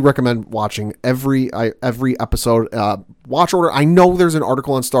 I highly recommend watching every episode. Watch order. I know there's an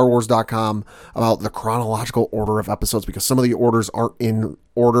article on StarWars.com about the chronological order of episodes because some of the orders aren't in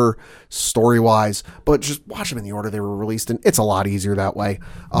order story-wise, but just watch them in the order they were released in. It's a lot easier that way.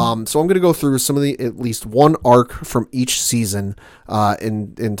 So I'm going to go through some of at least one arc from each season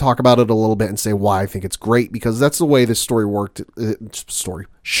and talk about it a little bit and say why I think it's great, because that's the way this story worked.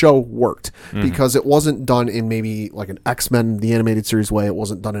 Show worked because it wasn't done in maybe like an X-Men the animated series way. It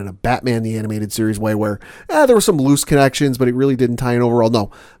wasn't done in a Batman the animated series way where there were some loose connections, but it really didn't tie in overall.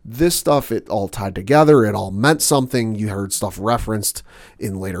 No, this stuff, it all tied together. It all meant something. You heard stuff referenced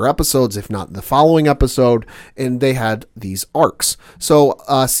in later episodes, if not in the following episode, and they had these arcs. So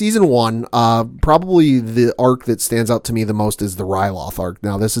season 1, probably the arc that stands out to me the most is the Ryloth arc.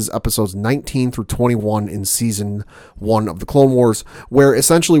 Now, this is episodes 19 through 21 in season 1 of the Clone Wars, where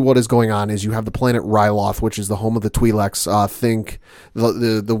essentially what is going on is you have the planet Ryloth, which is the home of the Twi'leks. Think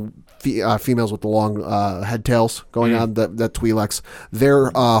the females with the long head tails going on, that Twi'leks. Their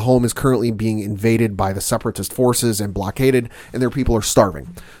home is currently being invaded by the Separatist forces and blockaded, and their people are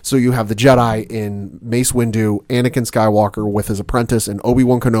starving. So you have the Jedi in Mace Windu, Anakin Skywalker with his apprentice, and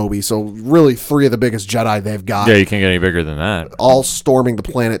Obi-Wan Kenobi. So really 3 of the biggest Jedi they've got. Yeah, you can't get any bigger than that. All storming the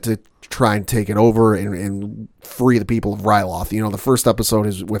planet to try and take it over and free the people of Ryloth. You know, the first episode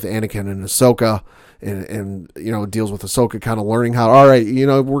is with Anakin and Ahsoka, and you know, deals with Ahsoka kind of learning how, all right, you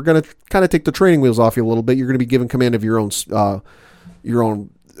know, we're going to kind of take the training wheels off you a little bit. You're going to be given command of your own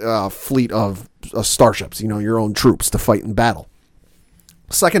fleet of starships, you know, your own troops to fight in battle.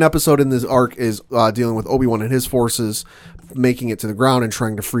 Second episode in this arc is dealing with Obi-Wan and his forces making it to the ground and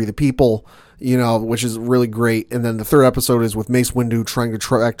trying to free the people, you know, which is really great. And then the third episode is with Mace Windu trying to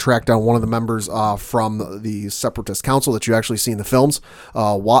track down one of the members from the Separatist Council that you actually see in the films,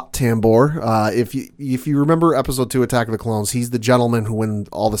 Wat Tambor. If you remember episode 2, Attack of the Clones, he's the gentleman who, when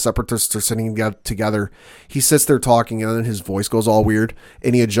all the Separatists are sitting together, he sits there talking and then his voice goes all weird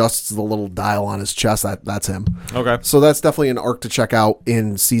and he adjusts the little dial on his chest. That's him. Okay. So that's definitely an arc to check out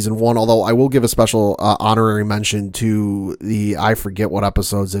in season 1, although I will give a special honorary mention to I forget what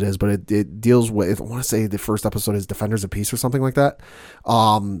episodes it is, but it deals with, I want to say the first episode is Defenders of Peace or something like that.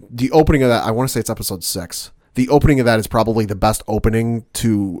 The opening of that, I want to say it's episode 6. The opening of that is probably the best opening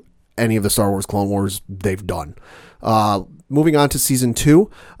to any of the Star Wars Clone Wars they've done. Moving on to season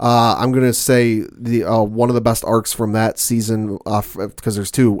 2, I'm going to say one of the best arcs from that season, because there's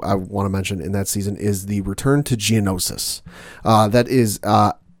 2 I want to mention in that season, is the Return to Geonosis.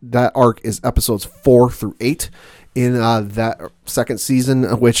 That arc is episodes 4 through 8. In that second season,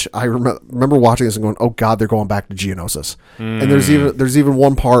 which I remember watching this and going, "Oh God, they're going back to Geonosis." And there's even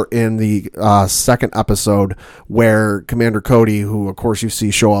one part in the second episode where Commander Cody, who of course you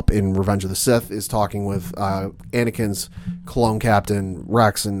see show up in Revenge of the Sith, is talking with Anakin's clone captain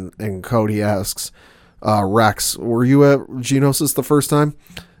Rex, and Cody asks Rex, "Were you at Geonosis the first time?"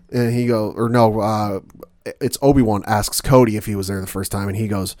 And he goes, "Or no." It's Obi-Wan asks Cody if he was there the first time, and he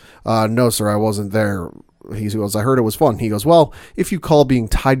goes, "No, sir, I wasn't there." He goes, "I heard it was fun." He goes, "Well, if you call being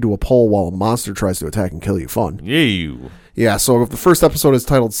tied to a pole while a monster tries to attack and kill you fun." Yeah, so the first episode is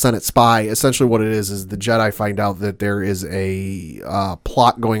titled Senate Spy. Essentially what it is the Jedi find out that there is a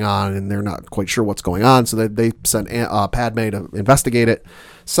plot going on, and they're not quite sure what's going on, so they send Padme to investigate it.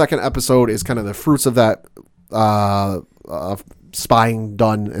 Second episode is kind of the fruits of that spying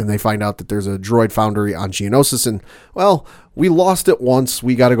done, and they find out that there's a droid foundry on Geonosis, and, well, we lost it once.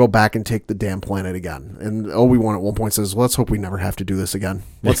 We got to go back and take the damn planet again. And Obi-Wan at one point says, let's hope we never have to do this again.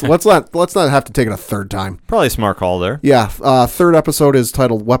 Let's not have to take it a third time. Probably a smart call there. Yeah. Third episode is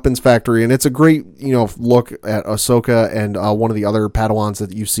titled Weapons Factory, and it's a great, look at Ahsoka and one of the other Padawans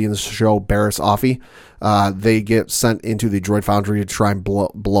that you see in the show, Barriss Offee. They get sent into the droid foundry to try and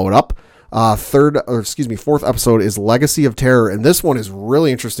blow it up. Fourth episode is Legacy of Terror, and this one is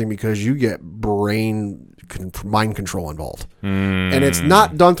really interesting because you get mind control involved, and it's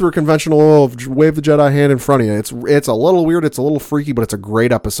not done through a conventional wave the Jedi hand in front of you. It's a little weird, it's a little freaky, but it's a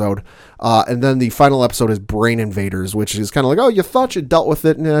great episode. And then the final episode is Brain Invaders, which is kind of like, oh, you thought you dealt with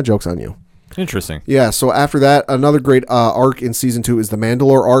it, nah, joke's on you. Interesting. Yeah, so after that, another great arc in season 2 is the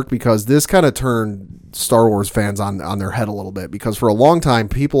Mandalore arc, because this kind of turned Star Wars fans on their head a little bit, because for a long time,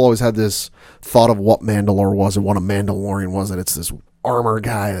 people always had this thought of what Mandalore was and what a Mandalorian was, and it's this armor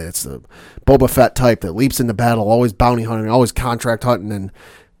guy, it's the Boba Fett type that leaps into battle, always bounty hunting, always contract hunting, and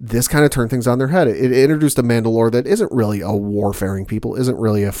this kind of turned things on their head. It introduced a Mandalore that isn't really a warfaring people, isn't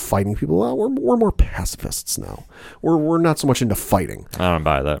really a fighting people. Well, we're more pacifists now. We're not so much into fighting. I don't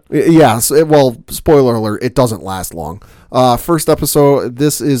buy that. Yeah, well, spoiler alert, it doesn't last long. First episode,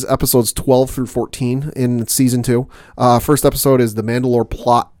 this is episodes 12 through 14 in season 2. First episode is the Mandalore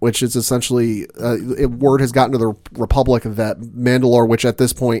plot, which is essentially, word has gotten to the Republic that Mandalore, which at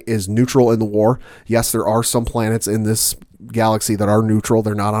this point is neutral in the war. Yes, there are some planets in this galaxy that are neutral.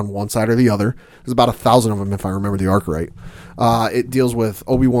 They're not on one side or the other. There's about 1,000 of them, if I remember the arc right. It deals with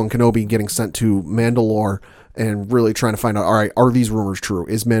Obi-Wan Kenobi getting sent to Mandalore and really trying to find out, all right, are these rumors true?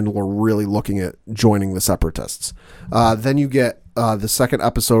 Is Mandalore really looking at joining the Separatists? Then you get the second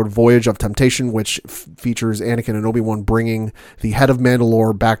episode, Voyage of Temptation, which features Anakin and Obi-Wan bringing the head of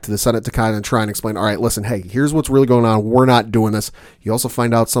Mandalore back to the Senate to kind of try and explain, all right, listen, hey, here's what's really going on. We're not doing this. You also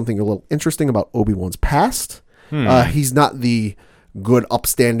find out something a little interesting about Obi-Wan's past. He's not the good,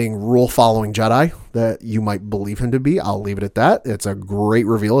 upstanding, rule-following Jedi that you might believe him to be. I'll leave it at that. It's a great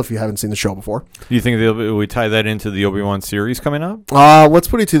reveal if you haven't seen the show before. Do you think we tie that into the Obi-Wan series coming up? Let's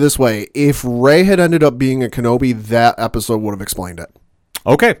put it to this way. If Rey had ended up being a Kenobi, that episode would have explained it.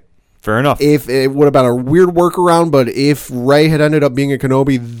 Okay. Fair enough. If it would have been a weird workaround, but if Rey had ended up being a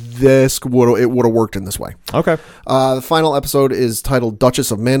Kenobi, it would have worked in this way. Okay. The final episode is titled Duchess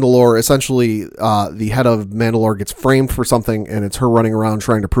of Mandalore. Essentially, the head of Mandalore gets framed for something, and it's her running around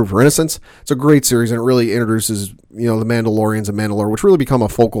trying to prove her innocence. It's a great series, and it really introduces the Mandalorians and Mandalore, which really become a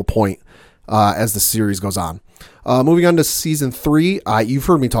focal point as the series goes on. Moving on to season 3, you've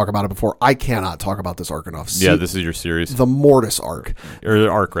heard me talk about it before. I cannot talk about this arc enough. Yeah, this is your series. The Mortis arc. Or the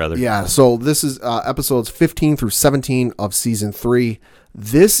arc, rather. Yeah, so this is episodes 15 through 17 of season 3.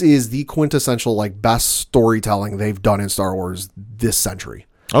 This is the quintessential, best storytelling they've done in Star Wars this century.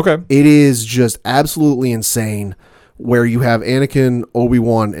 Okay. It is just absolutely insane, where you have Anakin,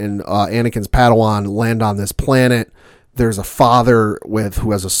 Obi-Wan, and Anakin's Padawan land on this planet. There's a father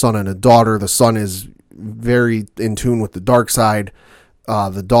who has a son and a daughter. The son is very in tune with the dark side.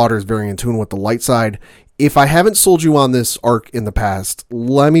 The daughter is very in tune with the light side. If I haven't sold you on this arc in the past,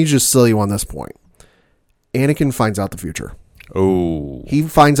 let me just sell you on this point. Anakin finds out the future. Oh. He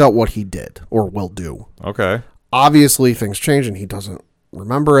finds out what he did or will do. Okay. Obviously, things change and he doesn't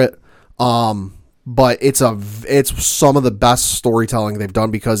remember it. But it's some of the best storytelling they've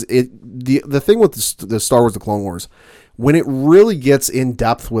done, because the thing with the Star Wars, the Clone Wars, when it really gets in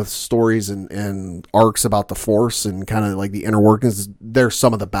depth with stories and arcs about the Force and kind of like the inner workings, they're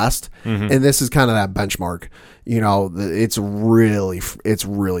some of the best. Mm-hmm. And this is kind of that benchmark. It's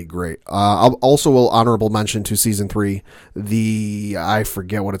really great. I'll also honorable mention to season 3, I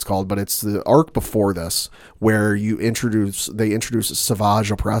forget what it's called, but it's the arc before this where they introduce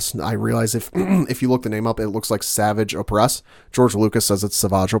Savage Opress. I realize if you look the name up, it looks like Savage Opress. George Lucas says it's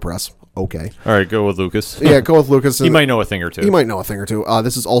Savage Opress. Okay. All right, go with Lucas. Yeah, go with Lucas. He might know a thing or two.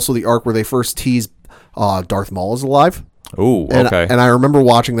 This is also the arc where they first tease Darth Maul is alive. Oh, okay. And I remember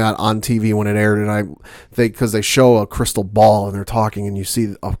watching that on TV when it aired, and because they show a crystal ball and they're talking, and you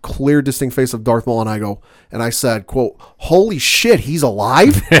see a clear, distinct face of Darth Maul, and I said, quote, "Holy shit, he's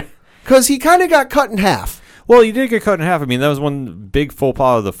alive," because he kind of got cut in half. Well, you did get cut in half. I mean, that was one big faux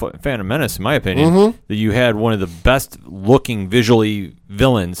pas of the Phantom Menace, in my opinion, that you had one of the best looking visually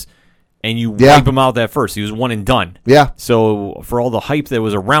villains, and you wipe him out that first. He was one and done. Yeah. So for all the hype that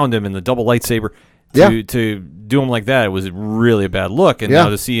was around him and the double lightsaber, to do him like that, it was really a bad look. And now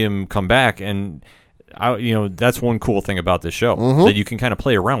to see him come back, and that's one cool thing about this show, that you can kind of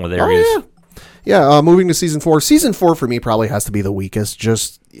play around with areas. Oh, yeah. Moving to season 4. Season 4 for me probably has to be the weakest.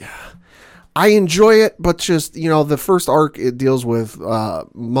 I enjoy it, but just, the first arc, it deals with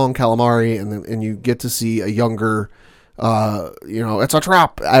Mon Calamari, and you get to see a younger, it's a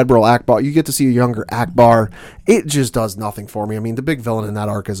trap, Admiral Akbar. You get to see a younger Akbar. It just does nothing for me. I mean, the big villain in that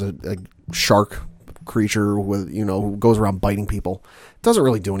arc is a shark creature with, who goes around biting people. It doesn't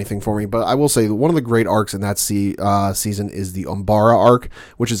really do anything for me, but I will say that one of the great arcs in that season is the Umbara arc,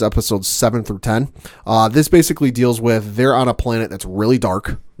 which is episodes 7 through 10. This basically deals with, they're on a planet that's really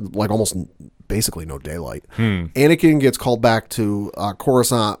dark, like almost basically no daylight. Anakin gets called back to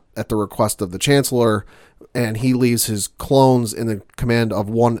Coruscant at the request of the Chancellor, and he leaves his clones in the command of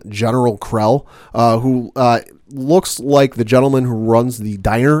one General Krell, who looks like the gentleman who runs the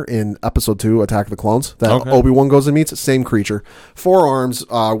diner in episode 2, Attack of the Clones, that Obi-Wan goes and meets. Same creature. 4 arms,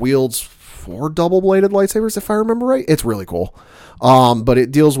 wields 4 double-bladed lightsabers, if I remember right. It's really cool. But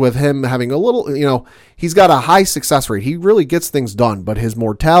it deals with him having a little, he's got a high success rate. He really gets things done, but his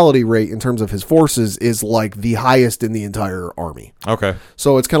mortality rate in terms of his forces is like the highest in the entire army. Okay.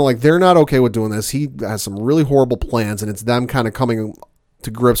 So it's kind of like they're not okay with doing this. He has some really horrible plans, and it's them kind of coming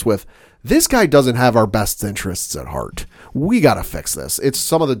to grips with, this guy doesn't have our best interests at heart. We got to fix this. It's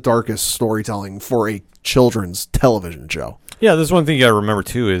some of the darkest storytelling for a children's television show. Yeah, there's one thing you got to remember,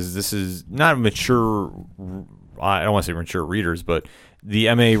 too, is this is not mature, I don't want to say mature readers, but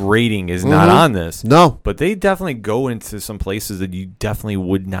the MA rating is not on this. No. But they definitely go into some places that you definitely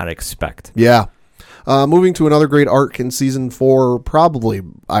would not expect. Yeah. Moving to another great arc in season 4, probably,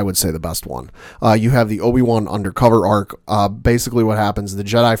 I would say, the best one. You have the Obi-Wan undercover arc. Basically what happens, the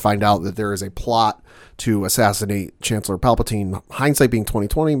Jedi find out that there is a plot to assassinate Chancellor Palpatine. Hindsight being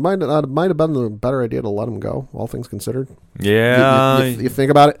 2020, might have been the better idea to let him go, all things considered. Yeah. You think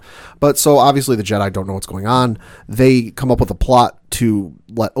about it. But so obviously the Jedi don't know what's going on. They come up with a plot to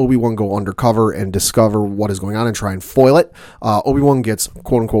let Obi-Wan go undercover and discover what is going on and try and foil it. Obi-Wan gets,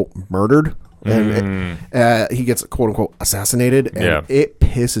 quote-unquote, murdered. And he gets, quote-unquote, assassinated. And it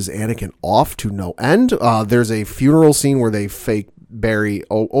pisses Anakin off to no end. There's a funeral scene where they fake bury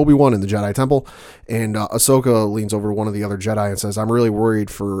Obi-Wan in the Jedi Temple, and Ahsoka leans over to one of the other Jedi and says, I'm really worried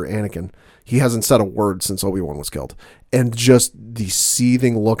for Anakin. He hasn't said a word since Obi-Wan was killed. And just the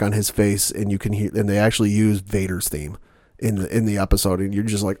seething look on his face, and you can hear, and they actually use Vader's theme in the episode, and you're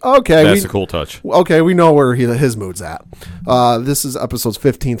just like, okay, that's a cool touch. Okay, we know where his mood's at. This is episodes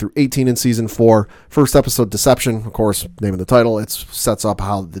 15 through 18 in season 4. First episode, Deception, of course, name of the title. It sets up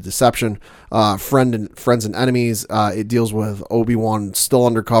how the deception, friends and enemies. It deals with Obi-Wan still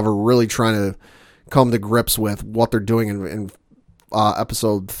undercover, really trying to come to grips with what they're doing in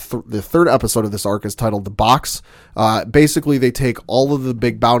the third episode of this arc is titled The Box. Basically, they take all of the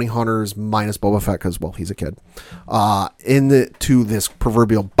big bounty hunters minus Boba Fett, because, well, he's a kid, to this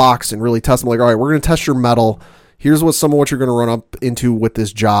proverbial box and really test them. Like, all right, we're going to test your mettle. Here's some of what you're going to run up into with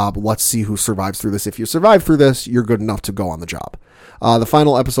this job. Let's see who survives through this. If you survive through this, you're good enough to go on the job. The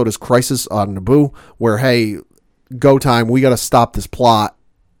final episode is Crisis on Naboo, where, hey, go time. We got to stop this plot.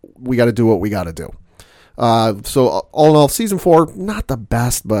 We got to do what we got to do. So all in all, season 4, not the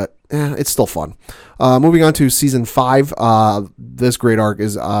best, but it's still fun. Moving on to season 5, this great arc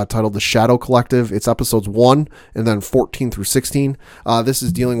is titled The Shadow Collective. It's episodes 1 and then 14 through 16. This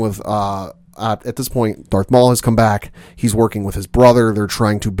is dealing with at this point, Darth Maul has come back. He's working with his brother. They're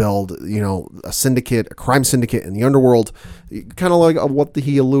trying to build, a syndicate, a crime syndicate in the underworld, kind of like what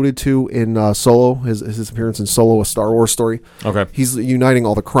he alluded to in Solo, his appearance in Solo, a Star Wars story. Okay. He's uniting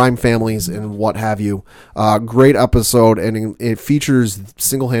all the crime families and what have you. Great episode, and it features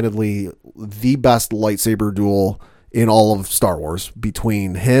single-handedly the best lightsaber duel in all of Star Wars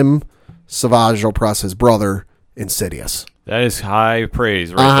between him, Savage Opress, his brother, and Sidious. That is high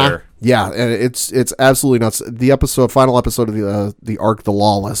praise right there. Yeah, and it's absolutely nuts. The final episode of the arc, The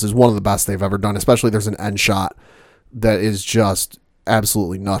Lawless, is one of the best they've ever done. Especially there's an end shot that is just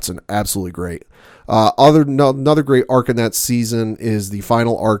absolutely nuts and absolutely great. Another great arc in that season is the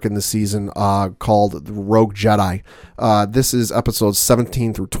final arc in the season called The Rogue Jedi. This is episodes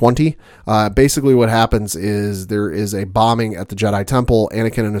 17 through 20. Basically what happens is there is a bombing at the Jedi Temple.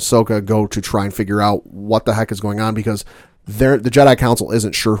 Anakin and Ahsoka go to try and figure out what the heck is going on, because the Jedi Council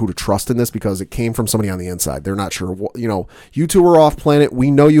isn't sure who to trust in this, because it came from somebody on the inside. They're not sure. You two were off planet.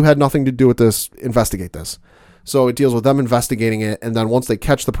 We know you had nothing to do with this. Investigate this. So it deals with them investigating it, and then once they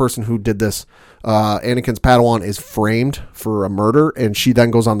catch the person who did this, Anakin's Padawan is framed for a murder, and she then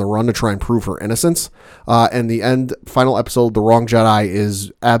goes on the run to try and prove her innocence. And the final episode, The Wrong Jedi,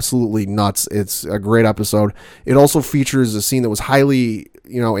 is absolutely nuts. It's a great episode. It also features a scene that was highly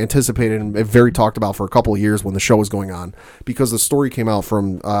anticipated and very talked about for a couple of years when the show was going on, because the story came out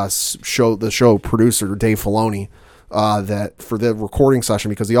from the show producer Dave Filoni, that for the recording session,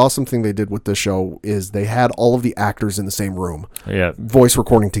 because the awesome thing they did with this show is they had all of the actors in the same room, voice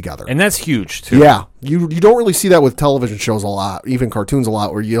recording together, and that's huge too. Yeah, you don't really see that with television shows a lot, even cartoons a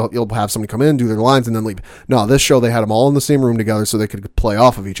lot, where you'll have somebody come in, do their lines, and then leave. No, this show they had them all in the same room together so they could play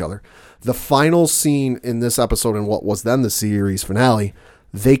off of each other. The final scene in this episode, and what was then the series finale,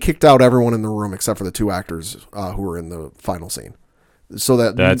 they kicked out everyone in the room except for the two actors who were in the final scene. So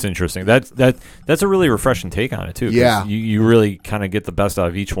that's interesting. That's a really refreshing take on it too. Yeah, you really kind of get the best out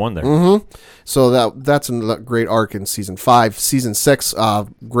of each one there. Mm-hmm. So that's a great arc in season 5. Season 6,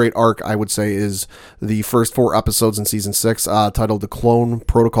 great arc I would say is the first 4 episodes in season 6, titled "The Clone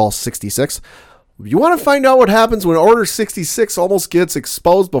Protocol 66." You want to find out what happens when Order 66 almost gets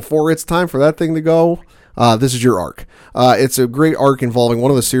exposed before it's time for that thing to go? This is your arc. It's a great arc involving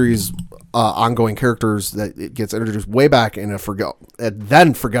one of the series' ongoing characters that it gets introduced way back in a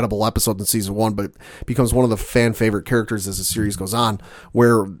then forgettable episode in season 1, but becomes one of the fan favorite characters as the series goes on,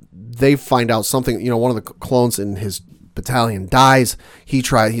 where they find out something. One of the clones in his battalion dies.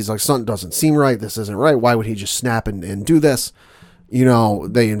 He's like, something doesn't seem right. This isn't right. Why would he just snap and do this?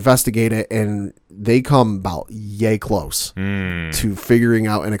 They investigate it, and they come about yay close to figuring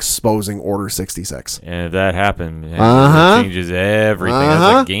out and exposing Order 66. And if that happened, it changes everything.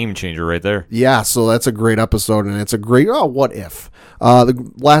 That's a game changer right there. Yeah, so that's a great episode, and it's a great, what if?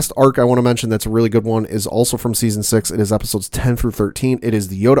 The last arc I want to mention that's a really good one is also from season 6. It is episodes 10 through 13. It is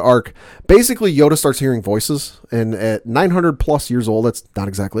the Yoda arc. Basically, Yoda starts hearing voices, and at 900 plus years old, that's not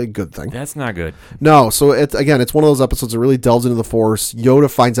exactly a good thing. That's not good. No, so it's one of those episodes that really delves into the Force.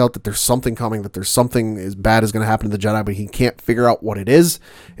 Yoda finds out that there's something coming, that there's something as bad is going to happen to the Jedi, but he can't figure out what it is.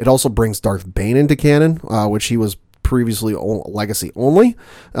 It also brings Darth Bane into canon, which he was previously legacy only,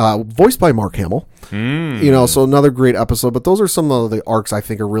 voiced by Mark Hamill. So another great episode, but those are some of the arcs I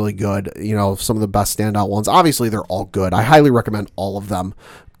think are really good. Some of the best standout ones. Obviously they're all good. I highly recommend all of them.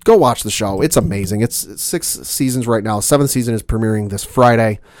 Go watch the show. It's amazing. It's 6 seasons right now. 7th season is premiering this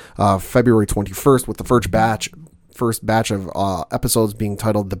Friday, February 21st, with the first batch of episodes being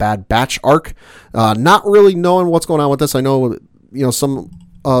titled The Bad Batch Arc. Not really knowing what's going on with this. I know some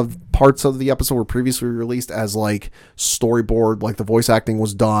of parts of the episode were previously released as like storyboard, like the voice acting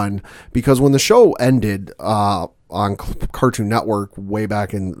was done, because when the show ended on Cartoon Network way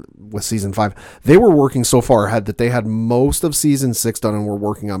back with season 5, they were working so far ahead that they had most of season 6 done and were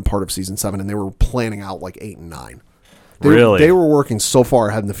working on part of season 7, and they were planning out like 8 and 9. They were working so far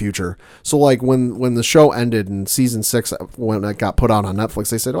ahead in the future. So like when the show ended in season 6, when it got put out on Netflix,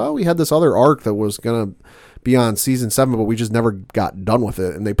 they said, well, we had this other arc that was going to be on season 7, but we just never got done with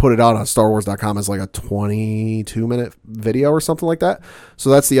it. And they put it out on StarWars.com as like a 22-minute video or something like that. So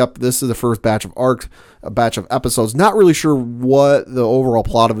that's this is the first batch of arcs, a batch of episodes. Not really sure what the overall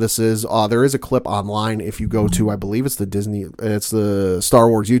plot of this is. There is a clip online if you go to, I believe it's the Star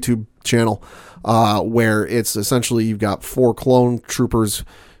Wars YouTube channel, where it's essentially you've got 4 clone troopers.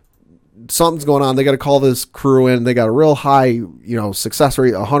 Something's going on. They got to call this crew in. They got a real high, success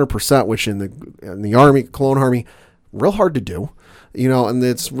rate, 100%, which in the army, clone army, real hard to do, and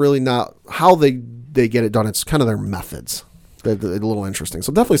it's really not how they get it done. It's kind of their methods. They're a little interesting.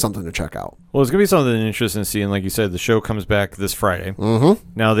 So definitely something to check out. Well, it's going to be something interesting to see. And like you said, the show comes back this Friday. Mm-hmm.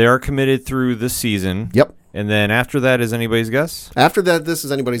 Now they are committed through this season. Yep. And then after that is anybody's guess? After that, this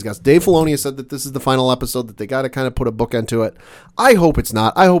is anybody's guess. Dave Filoni has said that this is the final episode, that they got to kind of put a bookend to it. I hope it's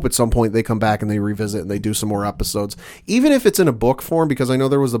not. I hope at some point they come back and they revisit and they do some more episodes. Even if it's in a book form, because I know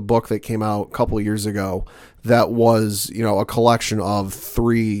there was a book that came out a couple of years ago that was, a collection of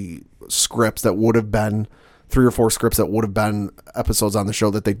 3 scripts that would have been 3 or 4 scripts that would have been episodes on the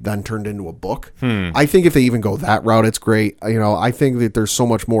show that they then turned into a book. I think if they even go that route, it's great. I think that there's so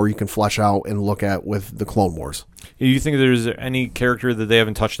much more you can flesh out and look at with the Clone Wars. Do you think there's any character that they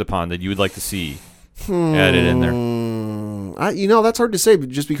haven't touched upon that you would like to see added in there? That's hard to say,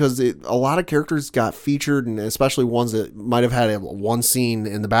 just because a lot of characters got featured, and especially ones that might have had one scene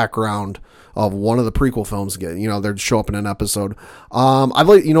in the background of one of the prequel films. They'd show up in an episode. I'd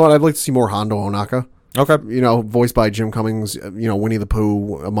like to see more Hondo Ohnaka. Okay. Voiced by Jim Cummings, Winnie the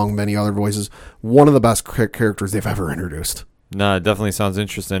Pooh, among many other voices. One of the best characters they've ever introduced. No, it definitely sounds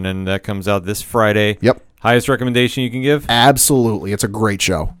interesting, and that comes out this Friday. Yep. Highest recommendation you can give? Absolutely. It's a great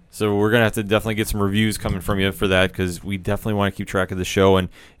show. So we're going to have to definitely get some reviews coming from you for that, because we definitely want to keep track of the show, and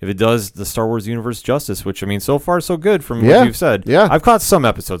if it does the Star Wars universe justice, which, so far so good from what you've said. Yeah. I've caught some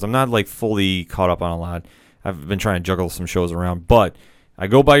episodes. I'm not like fully caught up on a lot. I've been trying to juggle some shows around, but I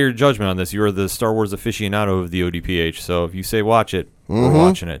go by your judgment on this. You're the Star Wars aficionado of the ODPH, so if you say watch it, we're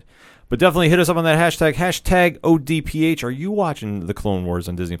watching it. But definitely hit us up on that hashtag ODPH. Are you watching the Clone Wars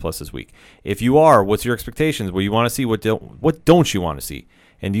on Disney Plus this week? If you are, what's your expectations? What do you want to see? What don't you want to see?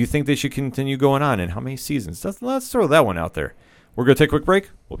 And do you think they should continue going on? And how many seasons? Let's throw that one out there. We're going to take a quick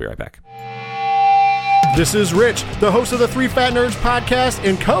break. We'll be right back. This is Rich, the host of the Three Fat Nerds podcast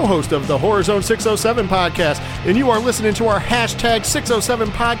and co-host of the Horror Zone 607 podcast, and you are listening to our hashtag 607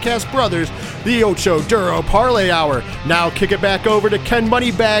 podcast brothers, the Ocho Duro Parlay Hour. Now kick it back over to Ken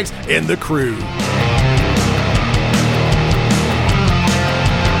Moneybags and the crew.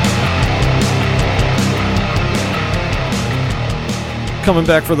 Coming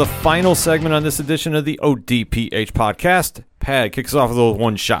back for the final segment on this edition of the ODPH podcast. Pad kicks off with those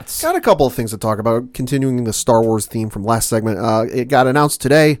one-shots. Got a couple of things to talk about, continuing the Star Wars theme from last segment. It got announced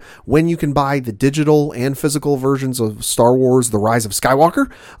today when you can buy the digital and physical versions of Star Wars The Rise of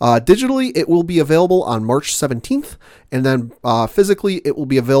Skywalker. Digitally, it will be available on March 17th, and then physically, it will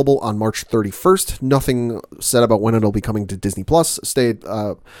be available on March 31st. Nothing said about when it'll be coming to Disney Plus. Stay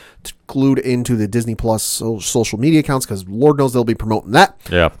glued into the Disney Plus social media accounts, because Lord knows they'll be promoting that.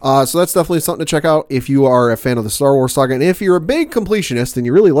 Yeah. So that's definitely something to check out if you are a fan of the Star Wars saga, and if you're a big completionist and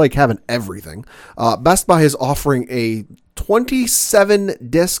you really like having everything. Best Buy is offering a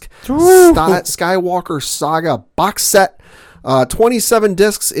 27-disc Skywalker Saga box set. 27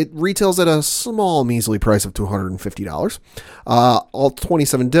 discs. It retails at a small, measly price of $250. All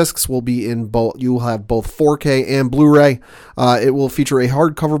 27 discs will be in both. You will have both 4K and Blu-ray. It will feature a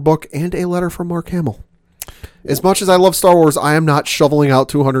hardcover book and a letter from Mark Hamill. As much as I love Star Wars, I am not shoveling out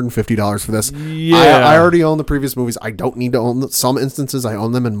 $250 for this. Yeah. I already own the previous movies. I don't need to own them. Some instances I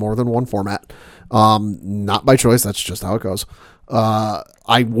own them in more than one format. Not by choice. That's just how it goes.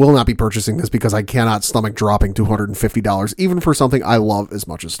 I will not be purchasing this because I cannot stomach dropping $250, even for something I love as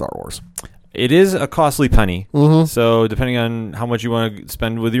much as Star Wars. It is a costly penny. Mm-hmm. So depending on how much you want to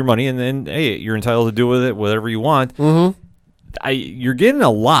spend with your money, and then, hey, you're entitled to do with it whatever you want. Mm-hmm. You're getting a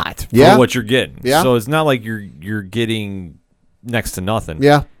lot for what you're getting. Yeah. So it's not like you're getting next to nothing.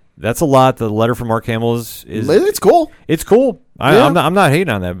 Yeah. That's a lot. The letter from Mark Hamill is it's cool. It's cool. Yeah. I'm not hating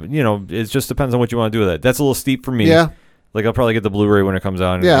on that. But, it just depends on what you want to do with it. That's a little steep for me. Yeah. Like, I'll probably get the Blu-ray when it comes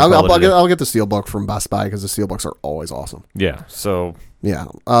out. Yeah, I'll get the Steelbook from Best Buy because the Steelbooks are always awesome. Yeah, so... Yeah.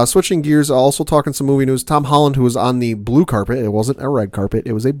 Switching gears, also talking some movie news. Tom Holland, who was on the blue carpet, it wasn't a red carpet,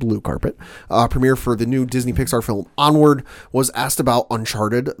 it was a blue carpet, premiere for the new Disney Pixar film Onward, was asked about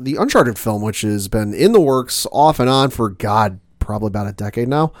Uncharted, the Uncharted film, which has been in the works off and on for, probably about a decade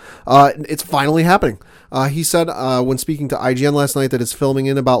now. It's finally happening. He said when speaking to IGN last night that it's filming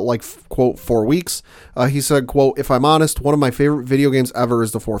in about, quote, 4 weeks. He said, quote, "If I'm honest, one of my favorite video games ever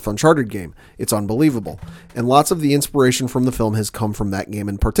is the fourth Uncharted game. It's unbelievable. And lots of the inspiration from the film has come from that game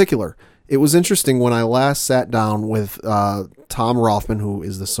in particular. It was interesting when I last sat down with Tom Rothman, who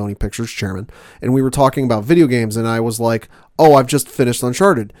is the Sony Pictures chairman, and we were talking about video games, and I was like, oh, I've just finished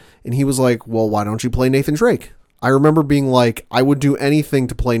Uncharted. And he was like, well, why don't you play Nathan Drake? I remember being like, I would do anything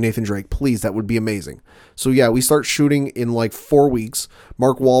to play Nathan Drake. Please, that would be amazing. So yeah, we start shooting in 4 weeks.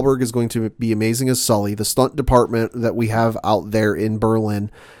 Mark Wahlberg is going to be amazing as Sully. The stunt department that we have out there in Berlin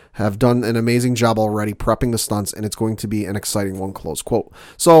have done an amazing job already prepping the stunts, and it's going to be an exciting one, close quote.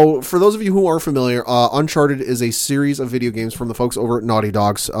 So for those of you who aren't familiar, Uncharted is a series of video games from the folks over at Naughty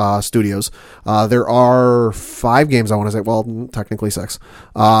Dog's Studios. There are 5 games, I want to say. Well, technically 6.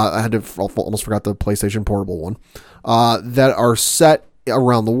 I almost forgot the PlayStation Portable one. That are set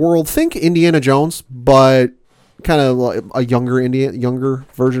around the world. Think Indiana Jones, but kind of like a younger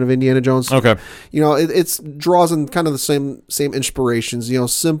version of Indiana Jones. Okay. It's draws in kind of the same inspirations,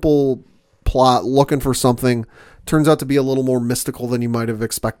 simple plot, looking for something, turns out to be a little more mystical than you might have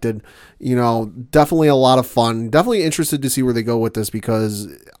expected. Definitely a lot of fun. Definitely interested to see where they go with this, because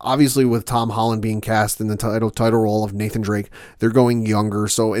obviously with Tom Holland being cast in the title role of Nathan Drake, they're going younger.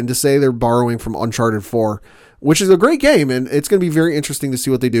 And to say they're borrowing from Uncharted 4, which is a great game, and it's going to be very interesting to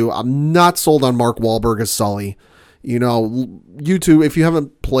see what they do. I'm not sold on Mark Wahlberg as Sully. YouTube, if you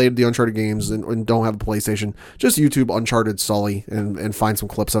haven't played the Uncharted games and don't have a PlayStation, just YouTube Uncharted Sully and find some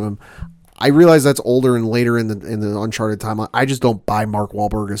clips of him. I realize that's older and later in the Uncharted timeline. I just don't buy Mark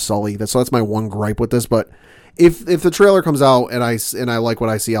Wahlberg as Sully. That's my one gripe with this. But if the trailer comes out and I like what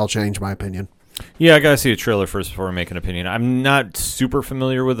I see, I'll change my opinion. Yeah, I gotta see a trailer first before I make an opinion. I'm not super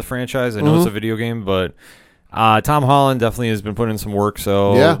familiar with the franchise. I know it's a video game, but Tom Holland definitely has been putting in some work,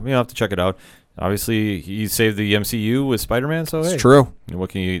 so yeah. Have to check it out. Obviously, he saved the MCU with Spider-Man, so it's true. What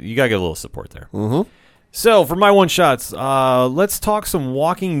can you gotta get a little support there. Mm-hmm. So for my one shots, let's talk some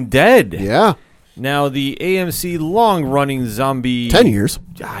Walking Dead. Yeah. Now the AMC long-running zombie 10 years.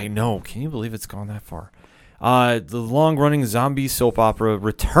 I know. Can you believe it's gone that far? The long-running zombie soap opera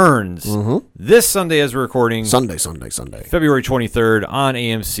returns this Sunday as we're recording. Sunday. February 23rd on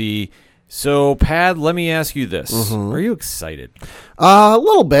AMC. So, Pad, let me ask you this. Are you excited? A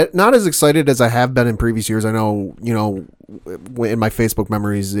little bit. Not as excited as I have been in previous years. I know, in my Facebook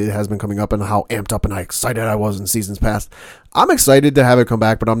memories, it has been coming up and how amped up and how excited I was in seasons past. I'm excited to have it come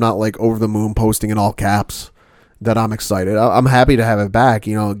back, but I'm not like over the moon posting in all caps that I'm excited. I'm happy to have it back.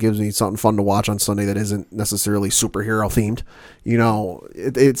 It gives me something fun to watch on Sunday that isn't necessarily superhero themed.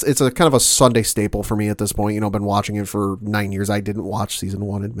 It's a kind of a Sunday staple for me at this point. I've been watching it for 9 years. I didn't watch season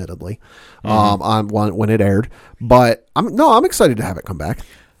 1, admittedly, when it aired, but I'm excited to have it come back.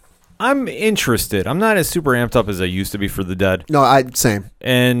 I'm interested. I'm not as super amped up as I used to be for The Dead. No, same.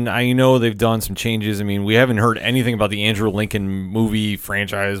 And I know they've done some changes. I mean, we haven't heard anything about the Andrew Lincoln movie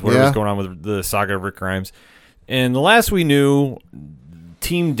franchise, whatever's going on with the saga of Rick Grimes. And the last we knew,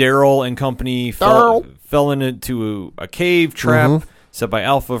 Team Daryl and company fell into a cave trap set by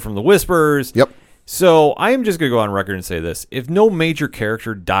Alpha from the Whispers. Yep. So I am just going to go on record and say this. If no major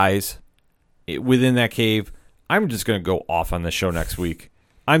character dies within that cave, I'm just going to go off on the show next week.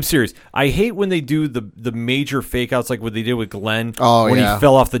 I'm serious. I hate when they do the major fake outs like what they did with Glenn when he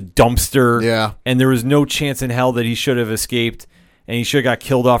fell off the dumpster and there was no chance in hell that he should have escaped. And he should have got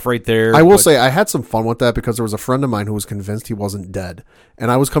killed off right there. I will say I had some fun with that because there was a friend of mine who was convinced he wasn't dead.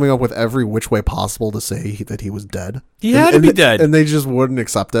 And I was coming up with every which way possible to say that he was dead. He had to be dead. And they just wouldn't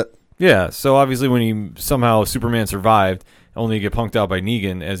accept it. Yeah, so obviously when somehow Superman survived, only to get punked out by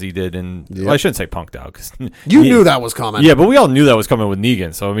Negan as he did. Well, I shouldn't say punked out. Cause you knew that was coming. Yeah, but we all knew that was coming with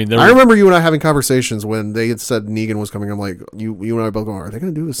Negan. So I mean, I remember you and I having conversations when they had said Negan was coming. I'm like, you and I both going, are they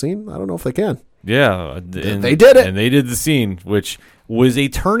going to do the scene? I don't know if they can. Yeah. They did it. And they did the scene, which was a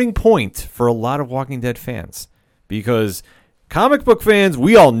turning point for a lot of Walking Dead fans. Because comic book fans,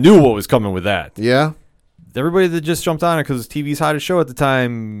 we all knew what was coming with that. Yeah. Everybody that just jumped on it because TV's hottest show at the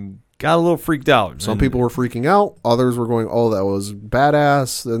time got a little freaked out. Some people were freaking out. Others were going, oh, that was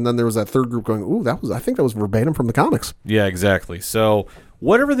badass. And then there was that third group going, ooh, I think that was verbatim from the comics. Yeah, exactly. So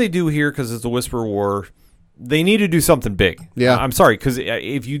whatever they do here, because it's the Whisper War, they need to do something big. Yeah. I'm sorry, because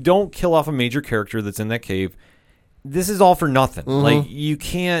if you don't kill off a major character that's in that cave, this is all for nothing. Like, you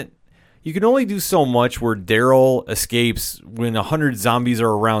can only do so much where Daryl escapes when 100 zombies are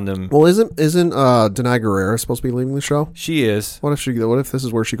around him. Well, isn't Denai Guerrero supposed to be leaving the show? She is. What if this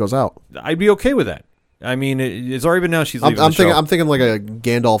is where she goes out? I'd be okay with that. I mean, it's already been announced she's leaving the show. I'm thinking like a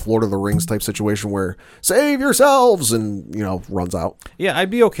Gandalf Lord of the Rings type situation where save yourselves and runs out. Yeah,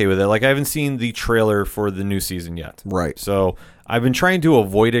 I'd be okay with it. Like, I haven't seen the trailer for the new season yet. Right. So I've been trying to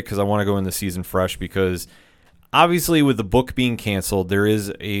avoid it because I want to go in the season fresh because obviously with the book being canceled, there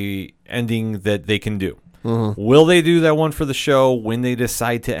is a ending that they can do. Will they do that one for the show when they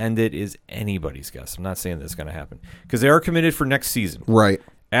decide to end it is anybody's guess. I'm not saying that's going to happen because they are committed for next season. Right.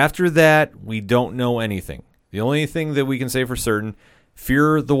 After that, we don't know anything. The only thing that we can say for certain,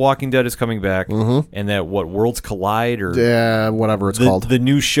 Fear the Walking Dead is coming back, and that Worlds Collide or whatever it's called, the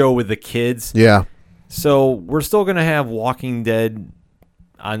new show with the kids. Yeah. So we're still going to have Walking Dead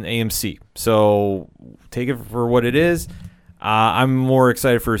on AMC. So take it for what it is. I'm more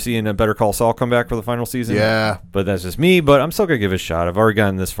excited for seeing a Better Call Saul come back for the final season. Yeah. But that's just me. But I'm still going to give it a shot. I've already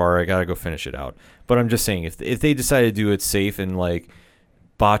gotten this far. I got to go finish it out. But I'm just saying, if they decide to do it safe and like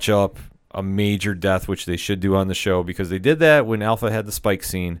botch up a major death, which they should do on the show, because they did that when Alpha had the spike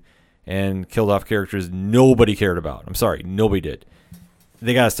scene and killed off characters nobody cared about. I'm sorry, nobody did.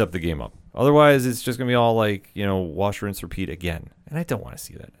 They got to step the game up. Otherwise, it's just going to be all like, wash, rinse, repeat again. And I don't want to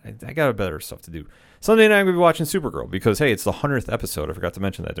see that. I got better stuff to do. Sunday night, I'm going to be watching Supergirl because, hey, it's the 100th episode. I forgot to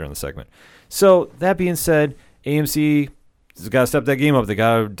mention that during the segment. So, that being said, AMC has got to step that game up. They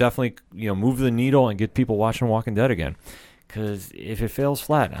got to definitely, move the needle and get people watching Walking Dead again. Because if it fails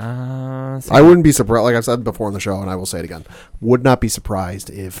flat, I wouldn't be surprised. Like I've said before on the show, and I will say it again, would not be surprised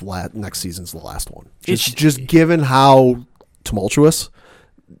if next season's the last one. Just given how tumultuous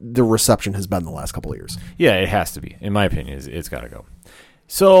the reception has been the last couple of years. Yeah, it has to be. In my opinion, it's got to go.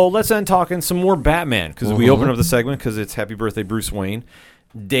 So let's end talking some more Batman, because we open up the segment because it's Happy Birthday Bruce Wayne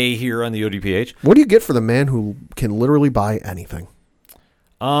Day here on the ODPH. What do you get for the man who can literally buy anything?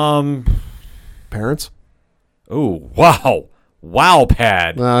 Parents? Oh, wow. Wow,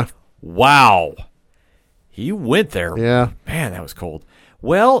 Pad. Wow. He went there. Yeah. Man, that was cold.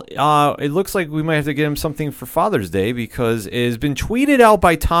 Well, it looks like we might have to get him something for Father's Day because it has been tweeted out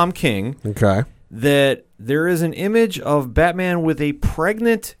by Tom King that there is an image of Batman with a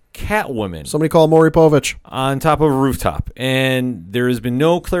pregnant Catwoman. Somebody call Maury Povich. On top of a rooftop. And there has been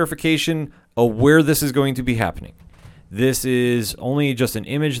no clarification of where this is going to be happening. This is only just an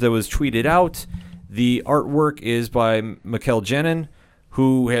image that was tweeted out. The artwork is by Mikel Janin,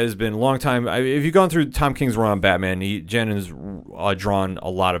 who has been a long time. If you've gone through Tom King's run on Batman, Janin's drawn a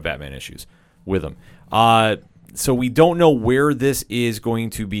lot of Batman issues with him. So we don't know where this is going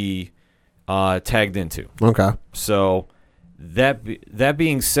to be tagged into. Okay. So that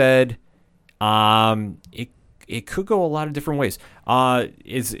being said, it could go a lot of different ways.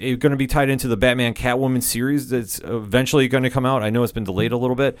 Is it going to be tied into the Batman Catwoman series that's eventually going to come out? I know it's been delayed a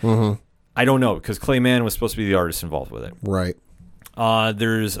little bit. Mm-hmm. I don't know, because Clay Mann was supposed to be the artist involved with it. Right.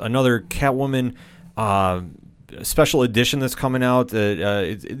 There's another Catwoman special edition that's coming out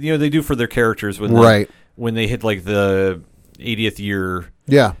that they do for their characters when they hit like the 80th year.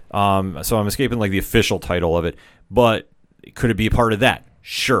 Yeah. So I'm escaping like the official title of it, but could it be a part of that?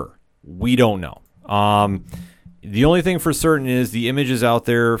 Sure. We don't know. The only thing for certain is the image is out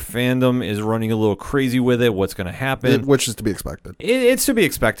there. Fandom is running a little crazy with it. What's going to happen? Which is to be expected. It's to be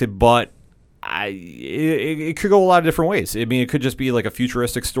expected, but it could go a lot of different ways. I mean, it could just be like a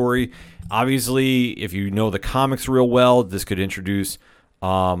futuristic story. Obviously, if you know the comics real well, this could introduce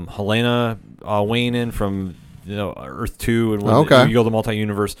Helena Wayne in from Earth 2 and you go the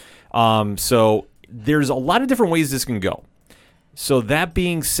multi-universe. So there's a lot of different ways this can go. So that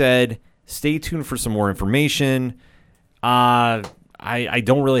being said, stay tuned for some more information. I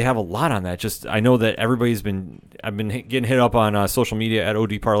don't really have a lot on that. Just I know that I've been getting hit up on social media at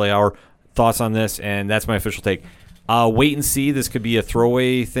OD Parlay Hour. Thoughts on this, and that's my official take. Wait and see. This could be a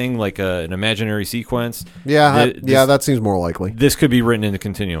throwaway thing, like an imaginary sequence. Yeah, that seems more likely. This could be written in the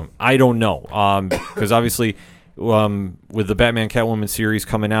continuum. I don't know, because obviously, with the Batman Catwoman series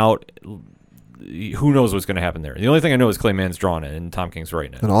coming out, who knows what's going to happen there? The only thing I know is Clay Mann's drawn it, and Tom King's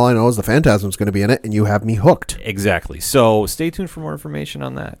writing it. And all I know is the Phantasm's going to be in it, and you have me hooked. Exactly. So stay tuned for more information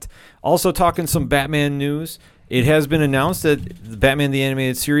on that. Also, talking some Batman news. It has been announced that Batman the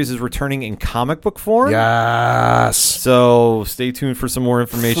Animated Series is returning in comic book form. Yes. So stay tuned for some more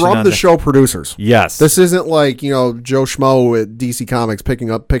information from the show producers. Yes. This isn't like, Joe Schmo at DC Comics picking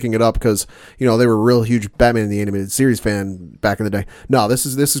it up because, they were a real huge Batman the Animated Series fan back in the day. No, this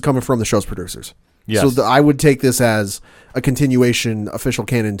is coming from the show's producers. Yes. So I would take this as a continuation, official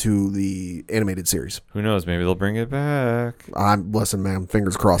canon to the animated series. Who knows? Maybe they'll bring it back. Listen, man,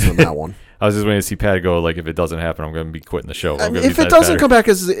 fingers crossed on that one. I was just waiting to see Pat go, like, if it doesn't happen, I'm going to be quitting the show. If it doesn't come back,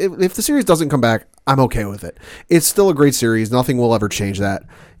 if the series doesn't come back, I'm okay with it. It's still a great series. Nothing will ever change that.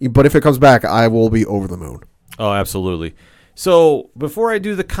 But if it comes back, I will be over the moon. Oh, absolutely. So before I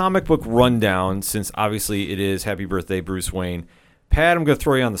do the comic book rundown, since obviously it is Happy Birthday, Bruce Wayne, Pat, I'm going to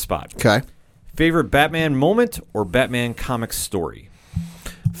throw you on the spot. Okay. Favorite Batman moment or Batman comic story?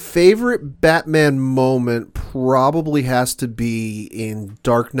 Favorite Batman moment probably has to be in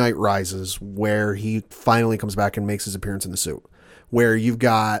Dark Knight Rises, where he finally comes back and makes his appearance in the suit. Where you've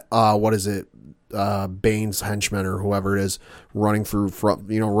got Bane's henchmen or whoever it is running from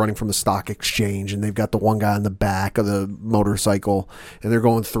the stock exchange, and they've got the one guy on the back of the motorcycle, and they're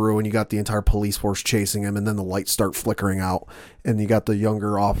going through, and you got the entire police force chasing him, and then the lights start flickering out, and you got the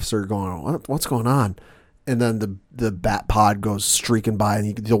younger officer going, what's going on? And then the Bat Pod goes streaking by,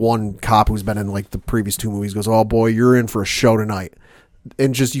 and the one cop who's been in like the previous two movies goes, "Oh boy, you're in for a show tonight."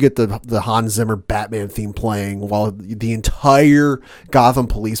 And just you get the Hans Zimmer Batman theme playing while the entire Gotham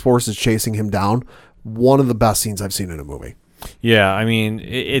police force is chasing him down. One of the best scenes I've seen in a movie. Yeah, I mean,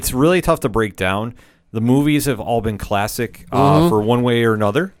 it's really tough to break down. The movies have all been classic for one way or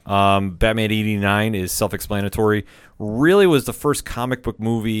another. Batman 89 is self-explanatory. Really was the first comic book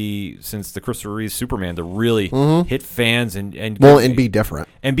movie since the Christopher Reeve Superman to really hit fans and be different.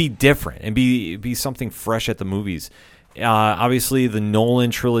 And be different and be something fresh at the movies. Obviously, the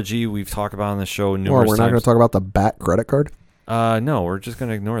Nolan trilogy we've talked about on the show numerous times. We're not going to talk about the Bat credit card? No, we're just going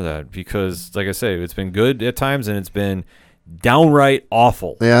to ignore that because, like I say, it's been good at times and it's been downright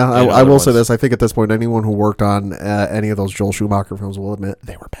awful. Yeah, I will say this. I think at this point, anyone who worked on any of those Joel Schumacher films will admit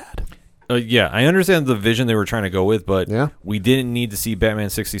they were bad. Yeah, I understand the vision they were trying to go with, but yeah. We didn't need to see Batman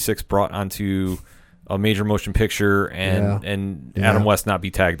 66 brought onto a major motion picture and Adam West not be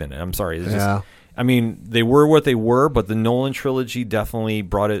tagged in it. I'm sorry. I mean, they were what they were, but the Nolan trilogy definitely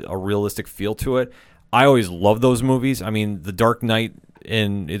brought a realistic feel to it. I always loved those movies. I mean, The Dark Knight,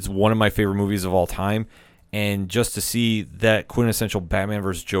 and it's one of my favorite movies of all time. And just to see that quintessential Batman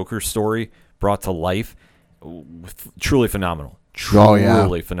versus Joker story brought to life, truly phenomenal.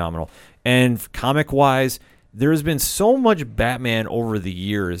 Truly phenomenal. And comic-wise, there's been so much Batman over the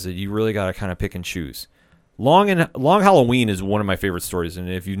years that you really got to kind of pick and choose. Long Halloween is one of my favorite stories, and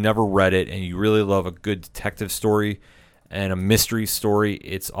if you've never read it and you really love a good detective story and a mystery story,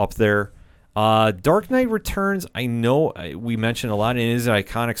 it's up there. Dark Knight Returns, I know we mentioned a lot, and it is an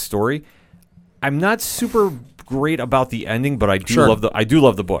iconic story. I'm not super great about the ending, but I do Sure. love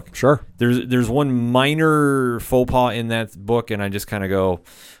the book. Sure. There's one minor faux pas in that book, and I just kind of go,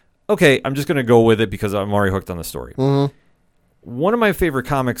 okay, I'm just going to go with it because I'm already hooked on the story. Mm-hmm. One of my favorite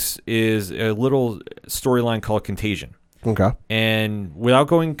comics is a little storyline called Contagion. Okay. And without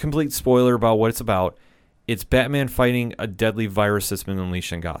going complete spoiler about what it's about, it's Batman fighting a deadly virus that's been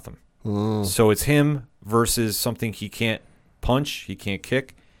unleashed in Gotham. So it's him versus something he can't punch, he can't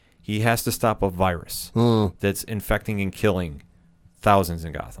kick. He has to stop a virus that's infecting and killing thousands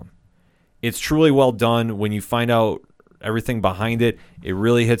in Gotham. It's truly well done. When you find out everything behind it, it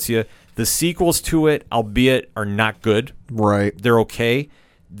really hits you. The sequels to it, albeit, are not good. Right. They're okay.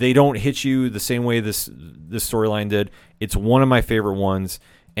 They don't hit you the same way this storyline did. It's one of my favorite ones,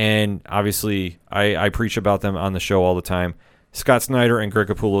 and obviously I preach about them on the show all the time. Scott Snyder and Greg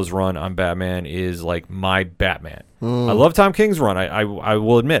Capullo's run on Batman is like my Batman. I love Tom King's run. I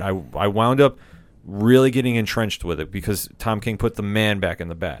will admit, I wound up really getting entrenched with it because Tom King put the man back in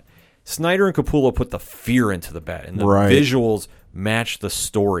the Bat. Snyder and Capullo put the fear into the Bat, and the visuals match the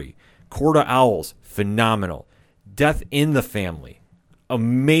story. Court of Owls, phenomenal. Death in the Family,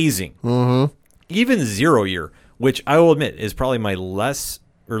 amazing. Even Zero Year, which I will admit is probably my least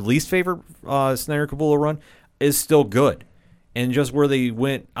favorite Snyder Capullo run, is still good. And just where they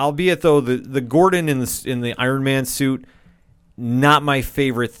went, albeit though the Gordon in the Iron Man suit, not my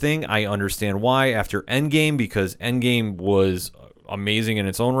favorite thing. I understand why after Endgame, because Endgame was amazing in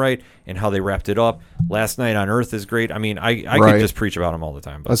its own right, and how they wrapped it up. Last Night on Earth is great. I mean, I could just preach about them all the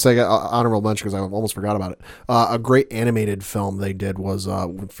time. But. Let's say honorable mention because I almost forgot about it. A great animated film they did was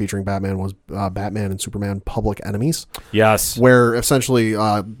featuring Batman was Batman and Superman: Public Enemies. Yes, where essentially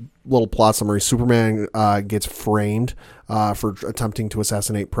little plot summary: Superman gets framed for attempting to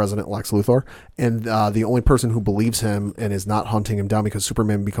assassinate President Lex Luthor, and the only person who believes him and is not hunting him down because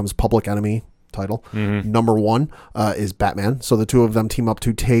Superman becomes public enemy title. Number one is Batman. So the two of them team up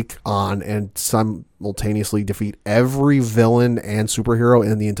to take on and simultaneously defeat every villain and superhero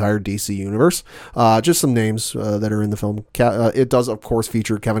in the entire DC universe. Just some names that are in the film. It does, of course,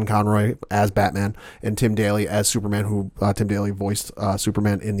 feature Kevin Conroy as Batman and Tim Daly as Superman, who Tim Daly voiced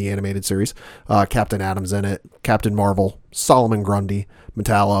Superman in the animated series. Captain Adam's in it. Captain Marvel, Solomon Grundy,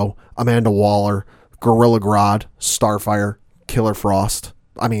 Metallo, Amanda Waller, Gorilla Grodd, Starfire, Killer Frost.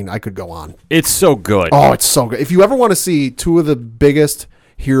 I mean, I could go on. It's so good. Oh, it's so good. If you ever want to see two of the biggest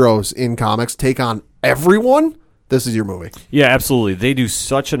heroes in comics take on everyone, this is your movie. Yeah, absolutely. They do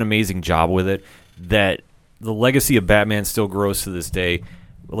such an amazing job with it that the legacy of Batman still grows to this day.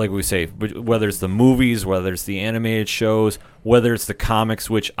 Like we say, whether it's the movies, whether it's the animated shows, whether it's the comics,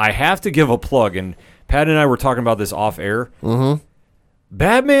 which I have to give a plug, and Pat and I were talking about this off air.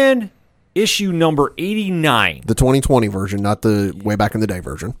 Batman issue number 89. The 2020 version, not the way back in the day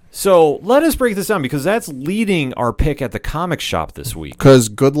version. So let us break this down because that's leading our pick at the comic shop this week. Because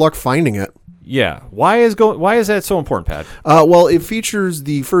good luck finding it. Yeah. Why is that so important, Pat? Well, it features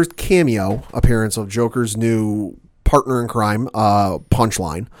the first cameo appearance of Joker's new partner in crime,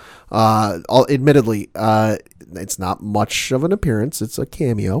 Punchline. Admittedly, it's not much of an appearance. It's a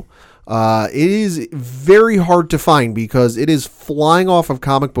cameo. It is very hard to find because it is flying off of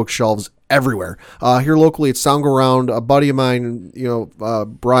comic book shelves everywhere. Here locally, it's Soundground. A buddy of mine,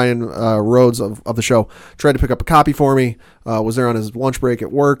 Brian Rhodes of the show, tried to pick up a copy for me. Was there on his lunch break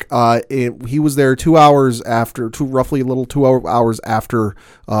at work. He was there 2 hours after, roughly a little 2 hours after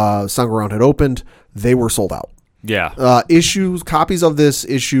Soundground had opened. They were sold out. Yeah. Copies of this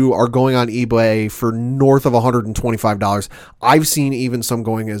issue are going on eBay for north of $125. I've seen even some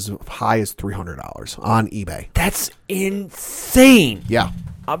going as high as $300 on eBay. That's insane. Yeah.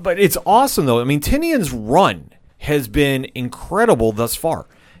 But it's awesome, though. I mean, Tinian's run has been incredible thus far.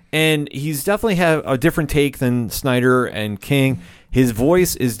 And he's definitely had a different take than Snyder and King. His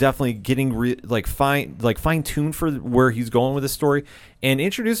voice is definitely getting fine-tuned for where he's going with this story and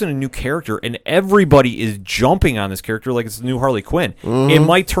introducing a new character, and everybody is jumping on this character like it's the new Harley Quinn. It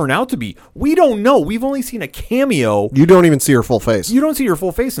might turn out to be. We don't know. We've only seen a cameo. You don't even see her full face. You don't see her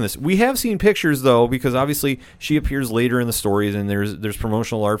full face in this. We have seen pictures, though, because obviously she appears later in the stories, and there's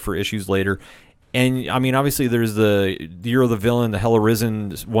promotional art for issues later. And, I mean, obviously there's the Year of the Villain, the Hell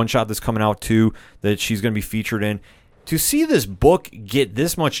Arisen one-shot that's coming out, too, that she's going to be featured in. To see this book get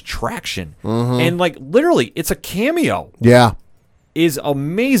this much traction, and, literally, it's a cameo. Yeah. Is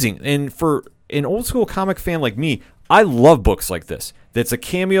amazing. And for an old-school comic fan like me, I love books like this. That's a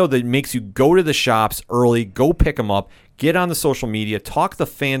cameo that makes you go to the shops early, go pick them up, get on the social media, talk the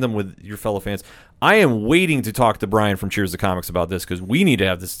fandom with your fellow fans. I am waiting to talk to Brian from Cheers to Comics about this because we need to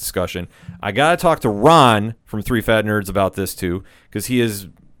have this discussion. I got to talk to Ron from Three Fat Nerds about this too because he is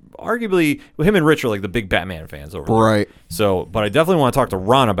arguably him and Rich are like the big Batman fans over there. Right. So, but I definitely want to talk to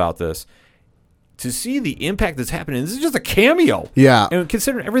Ron about this. To see the impact that's happening, this is just a cameo. Yeah. And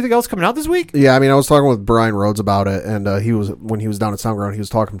considering everything else coming out this week. Yeah, I mean, I was talking with Brian Rhodes about it, and when he was down at Soundground, he was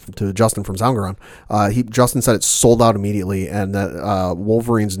talking to Justin from Soundground. Justin said it sold out immediately, and that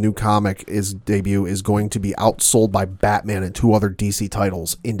Wolverine's new comic debut is going to be outsold by Batman and 2 other DC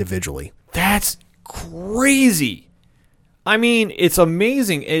titles individually. That's crazy. I mean, it's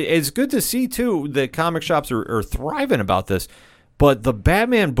amazing. It's good to see too that comic shops are thriving about this, but the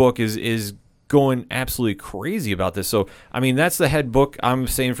Batman book is going absolutely crazy about this. So, I mean, that's the head book I'm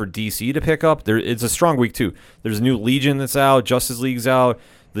saying for DC to pick up. It's a strong week, too. There's a new Legion that's out. Justice League's out.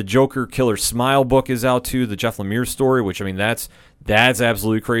 The Joker Killer Smile book is out, too. The Jeff Lemire story, which, I mean, that's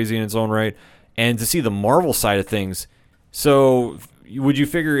absolutely crazy in its own right. And to see the Marvel side of things. So, would you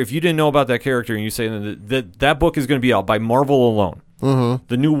figure if you didn't know about that character and you say that book is going to be out by Marvel alone? Mm-hmm.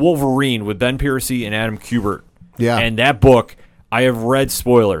 The new Wolverine with Ben Piercy and Adam Kubert. Yeah. And that book, I have read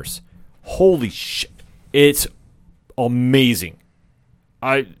spoilers. Holy shit. It's amazing.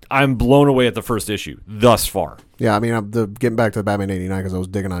 I'm blown away at the first issue thus far. Yeah, I mean, getting back to the Batman 89 because I was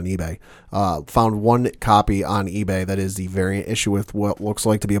digging on eBay. Found one copy on eBay that is the variant issue with what looks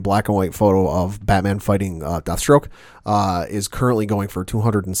like to be a black and white photo of Batman fighting Deathstroke. Is currently going for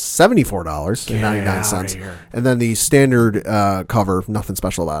 $274.99. And then the standard cover, nothing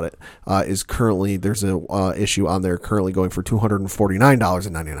special about it, is currently, there's a issue on there currently going for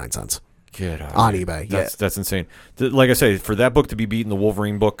 $249.99. On eBay. That's insane. Like I say, for that book to be beating the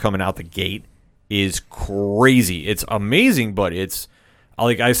Wolverine book coming out the gate is crazy. It's amazing, but it's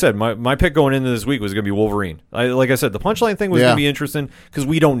like I said, my pick going into this week was going to be Wolverine. Like I said, the Punchline thing was going to be interesting because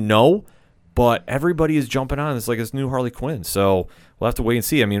we don't know, but everybody is jumping on. It's like this new Harley Quinn, so we'll have to wait and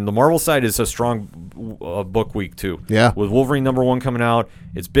see. I mean, the Marvel side is a strong book week too. Yeah, with Wolverine #1 coming out,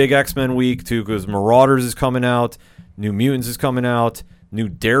 it's big X-Men week too because Marauders is coming out, New Mutants is coming out. New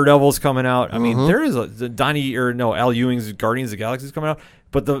Daredevil's coming out. I mean, there is Al Ewing's Guardians of the Galaxy is coming out.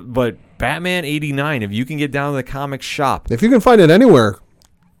 But Batman 89, if you can get down to the comic shop. If you can find it anywhere,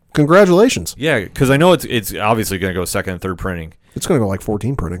 congratulations. Yeah, because I know it's obviously going to go second and third printing. It's going to go like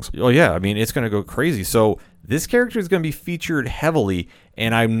 14 printings. Oh, yeah. I mean, it's going to go crazy. So this character is going to be featured heavily.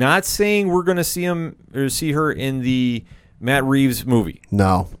 And I'm not saying we're going to see him or see her in the Matt Reeves movie.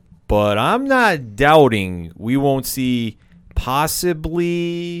 No. But I'm not doubting we won't see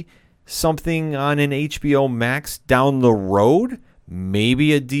possibly something on an HBO Max down the road,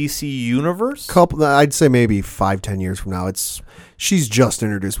 maybe a DC Universe. I'd say maybe 5-10 years from now. She's just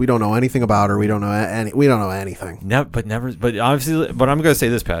introduced. We don't know anything about her. We don't know anything. But obviously, I'm going to say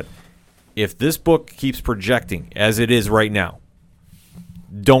this, Pat. If this book keeps projecting as it is right now,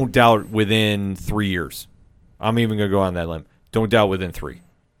 don't doubt within 3 years. I'm even going to go on that limb. Don't doubt within 3.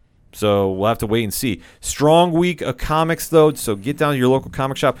 So we'll have to wait and see. Strong week of comics, though, so get down to your local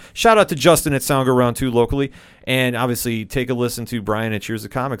comic shop. Shout out to Justin at Sound Go Round 2 locally. And obviously take a listen to Brian at Cheers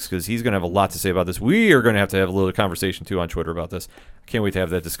of Comics because he's going to have a lot to say about this. We are going to have a little conversation, too, on Twitter about this. I can't wait to have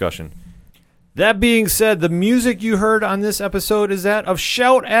that discussion. That being said, the music you heard on this episode is that of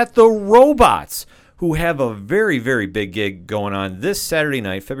Shout at the Robots, who have a very, very big gig going on this Saturday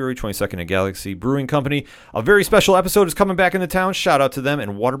night, February 22nd at Galaxy Brewing Company. A very special episode is coming back into town. Shout out to them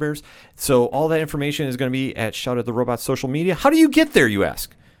and Water Bears. So all that information is going to be at Shout at the Robots social media. How do you get there, you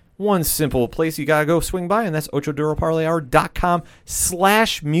ask? One simple place you got to go swing by, and that's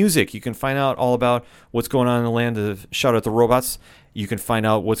OchoDuroParlayHour.com/music. You can find out all about what's going on in the land of Shout at the Robots. You can find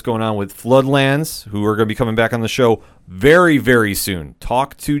out what's going on with Floodlands, who are going to be coming back on the show very, very soon.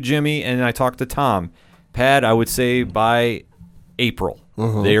 Talk to Jimmy and I talked to Tom. Pat, I would say by April,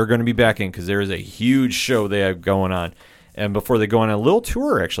 they are going to be back in because there is a huge show they have going on. And before they go on a little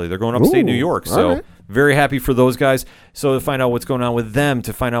tour, actually, they're going upstate New York. So very happy for those guys. So to find out what's going on with them,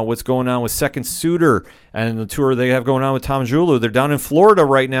 to find out what's going on with Second Suitor and the tour they have going on with Tom Julu. They're down in Florida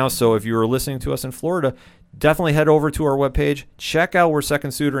right now. So if you are listening to us in Florida, definitely head over to our webpage. Check out where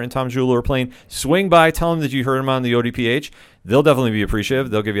Second Suitor and Tom Julu are playing. Swing by. Tell them that you heard them on the ODPH. They'll definitely be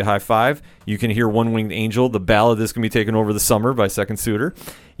appreciative. They'll give you a high five. You can hear One Winged Angel, the ballad that's going to be taken over the summer by Second Suitor.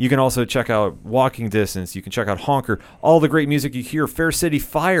 You can also check out Walking Distance. You can check out Honker. All the great music you hear. Fair City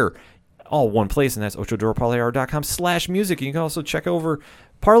Fire. All one place, and that's OchoDuroParlayHour.com/music. You can also check over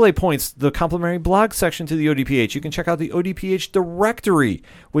Parlay Points, the complimentary blog section to the ODPH. You can check out the ODPH directory,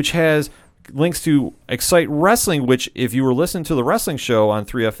 which has links to Excite Wrestling, which if you were listening to the wrestling show on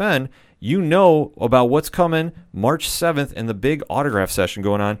 3FN, you know about what's coming March 7th and the big autograph session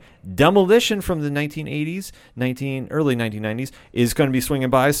going on. Demolition from the 1980s, early 1990s is going to be swinging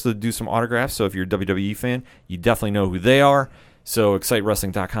by to do some autographs. So if you're a WWE fan, you definitely know who they are. So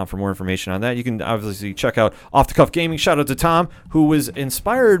excitewrestling.com for more information on that. You can obviously check out Off the Cuff Gaming. Shout out to Tom, who was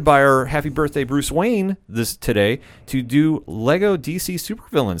inspired by our Happy Birthday Bruce Wayne today to do Lego DC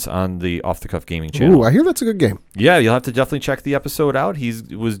Supervillains on the Off the Cuff Gaming channel. Ooh, I hear that's a good game. Yeah, you'll have to definitely check the episode out. He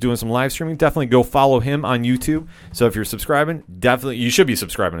was doing some live streaming. Definitely go follow him on YouTube. So if you're subscribing, definitely you should be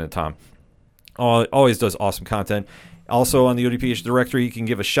subscribing to Tom. Always does awesome content. Also on the ODPH directory, you can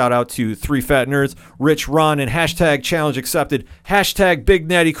give a shout out to 3 Fat Nerds, Rich, Ron, and hashtag challenge accepted, hashtag Big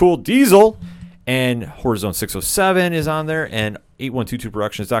Natty Cool Diesel, and Horizon 607 is on there, and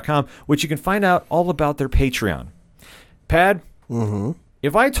 8122productions.com, which you can find out all about their Patreon. Pad,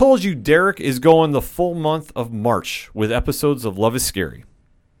 if I told you Derek is going the full month of March with episodes of Love is Scary,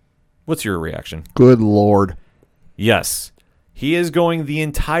 what's your reaction? Good Lord. Yes. He is going the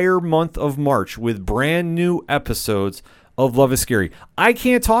entire month of March with brand new episodes of Love is Scary. I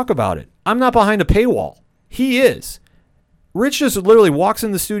can't talk about it. I'm not behind a paywall. He is. Rich just literally walks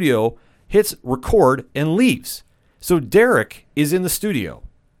in the studio, hits record, and leaves. So Derek is in the studio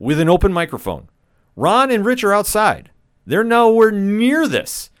with an open microphone. Ron and Rich are outside. They're nowhere near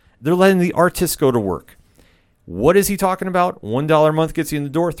this. They're letting the artists go to work. What is he talking about? $1 a month gets you in the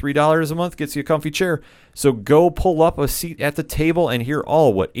door. $3 a month gets you a comfy chair. So go pull up a seat at the table and hear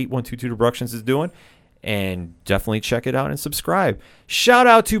all what 8122 Productions is doing. And definitely check it out and subscribe. Shout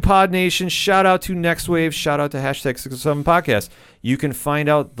out to Pod Nation. Shout out to Next Wave. Shout out to hashtag 607 Podcast. You can find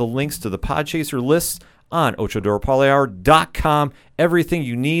out the links to the Podchaser lists on OchoDoroParlayHour.com. Everything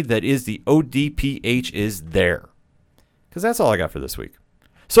you need that is the ODPH is there. Because that's all I got for this week.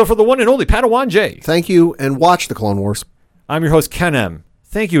 So for the one and only Padawan J. Thank you, and watch the Clone Wars. I'm your host, Ken M.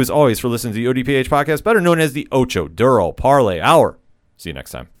 Thank you, as always, for listening to the ODPH podcast, better known as the Ocho Duro Parlay Hour. See you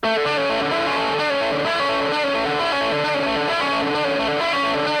next time.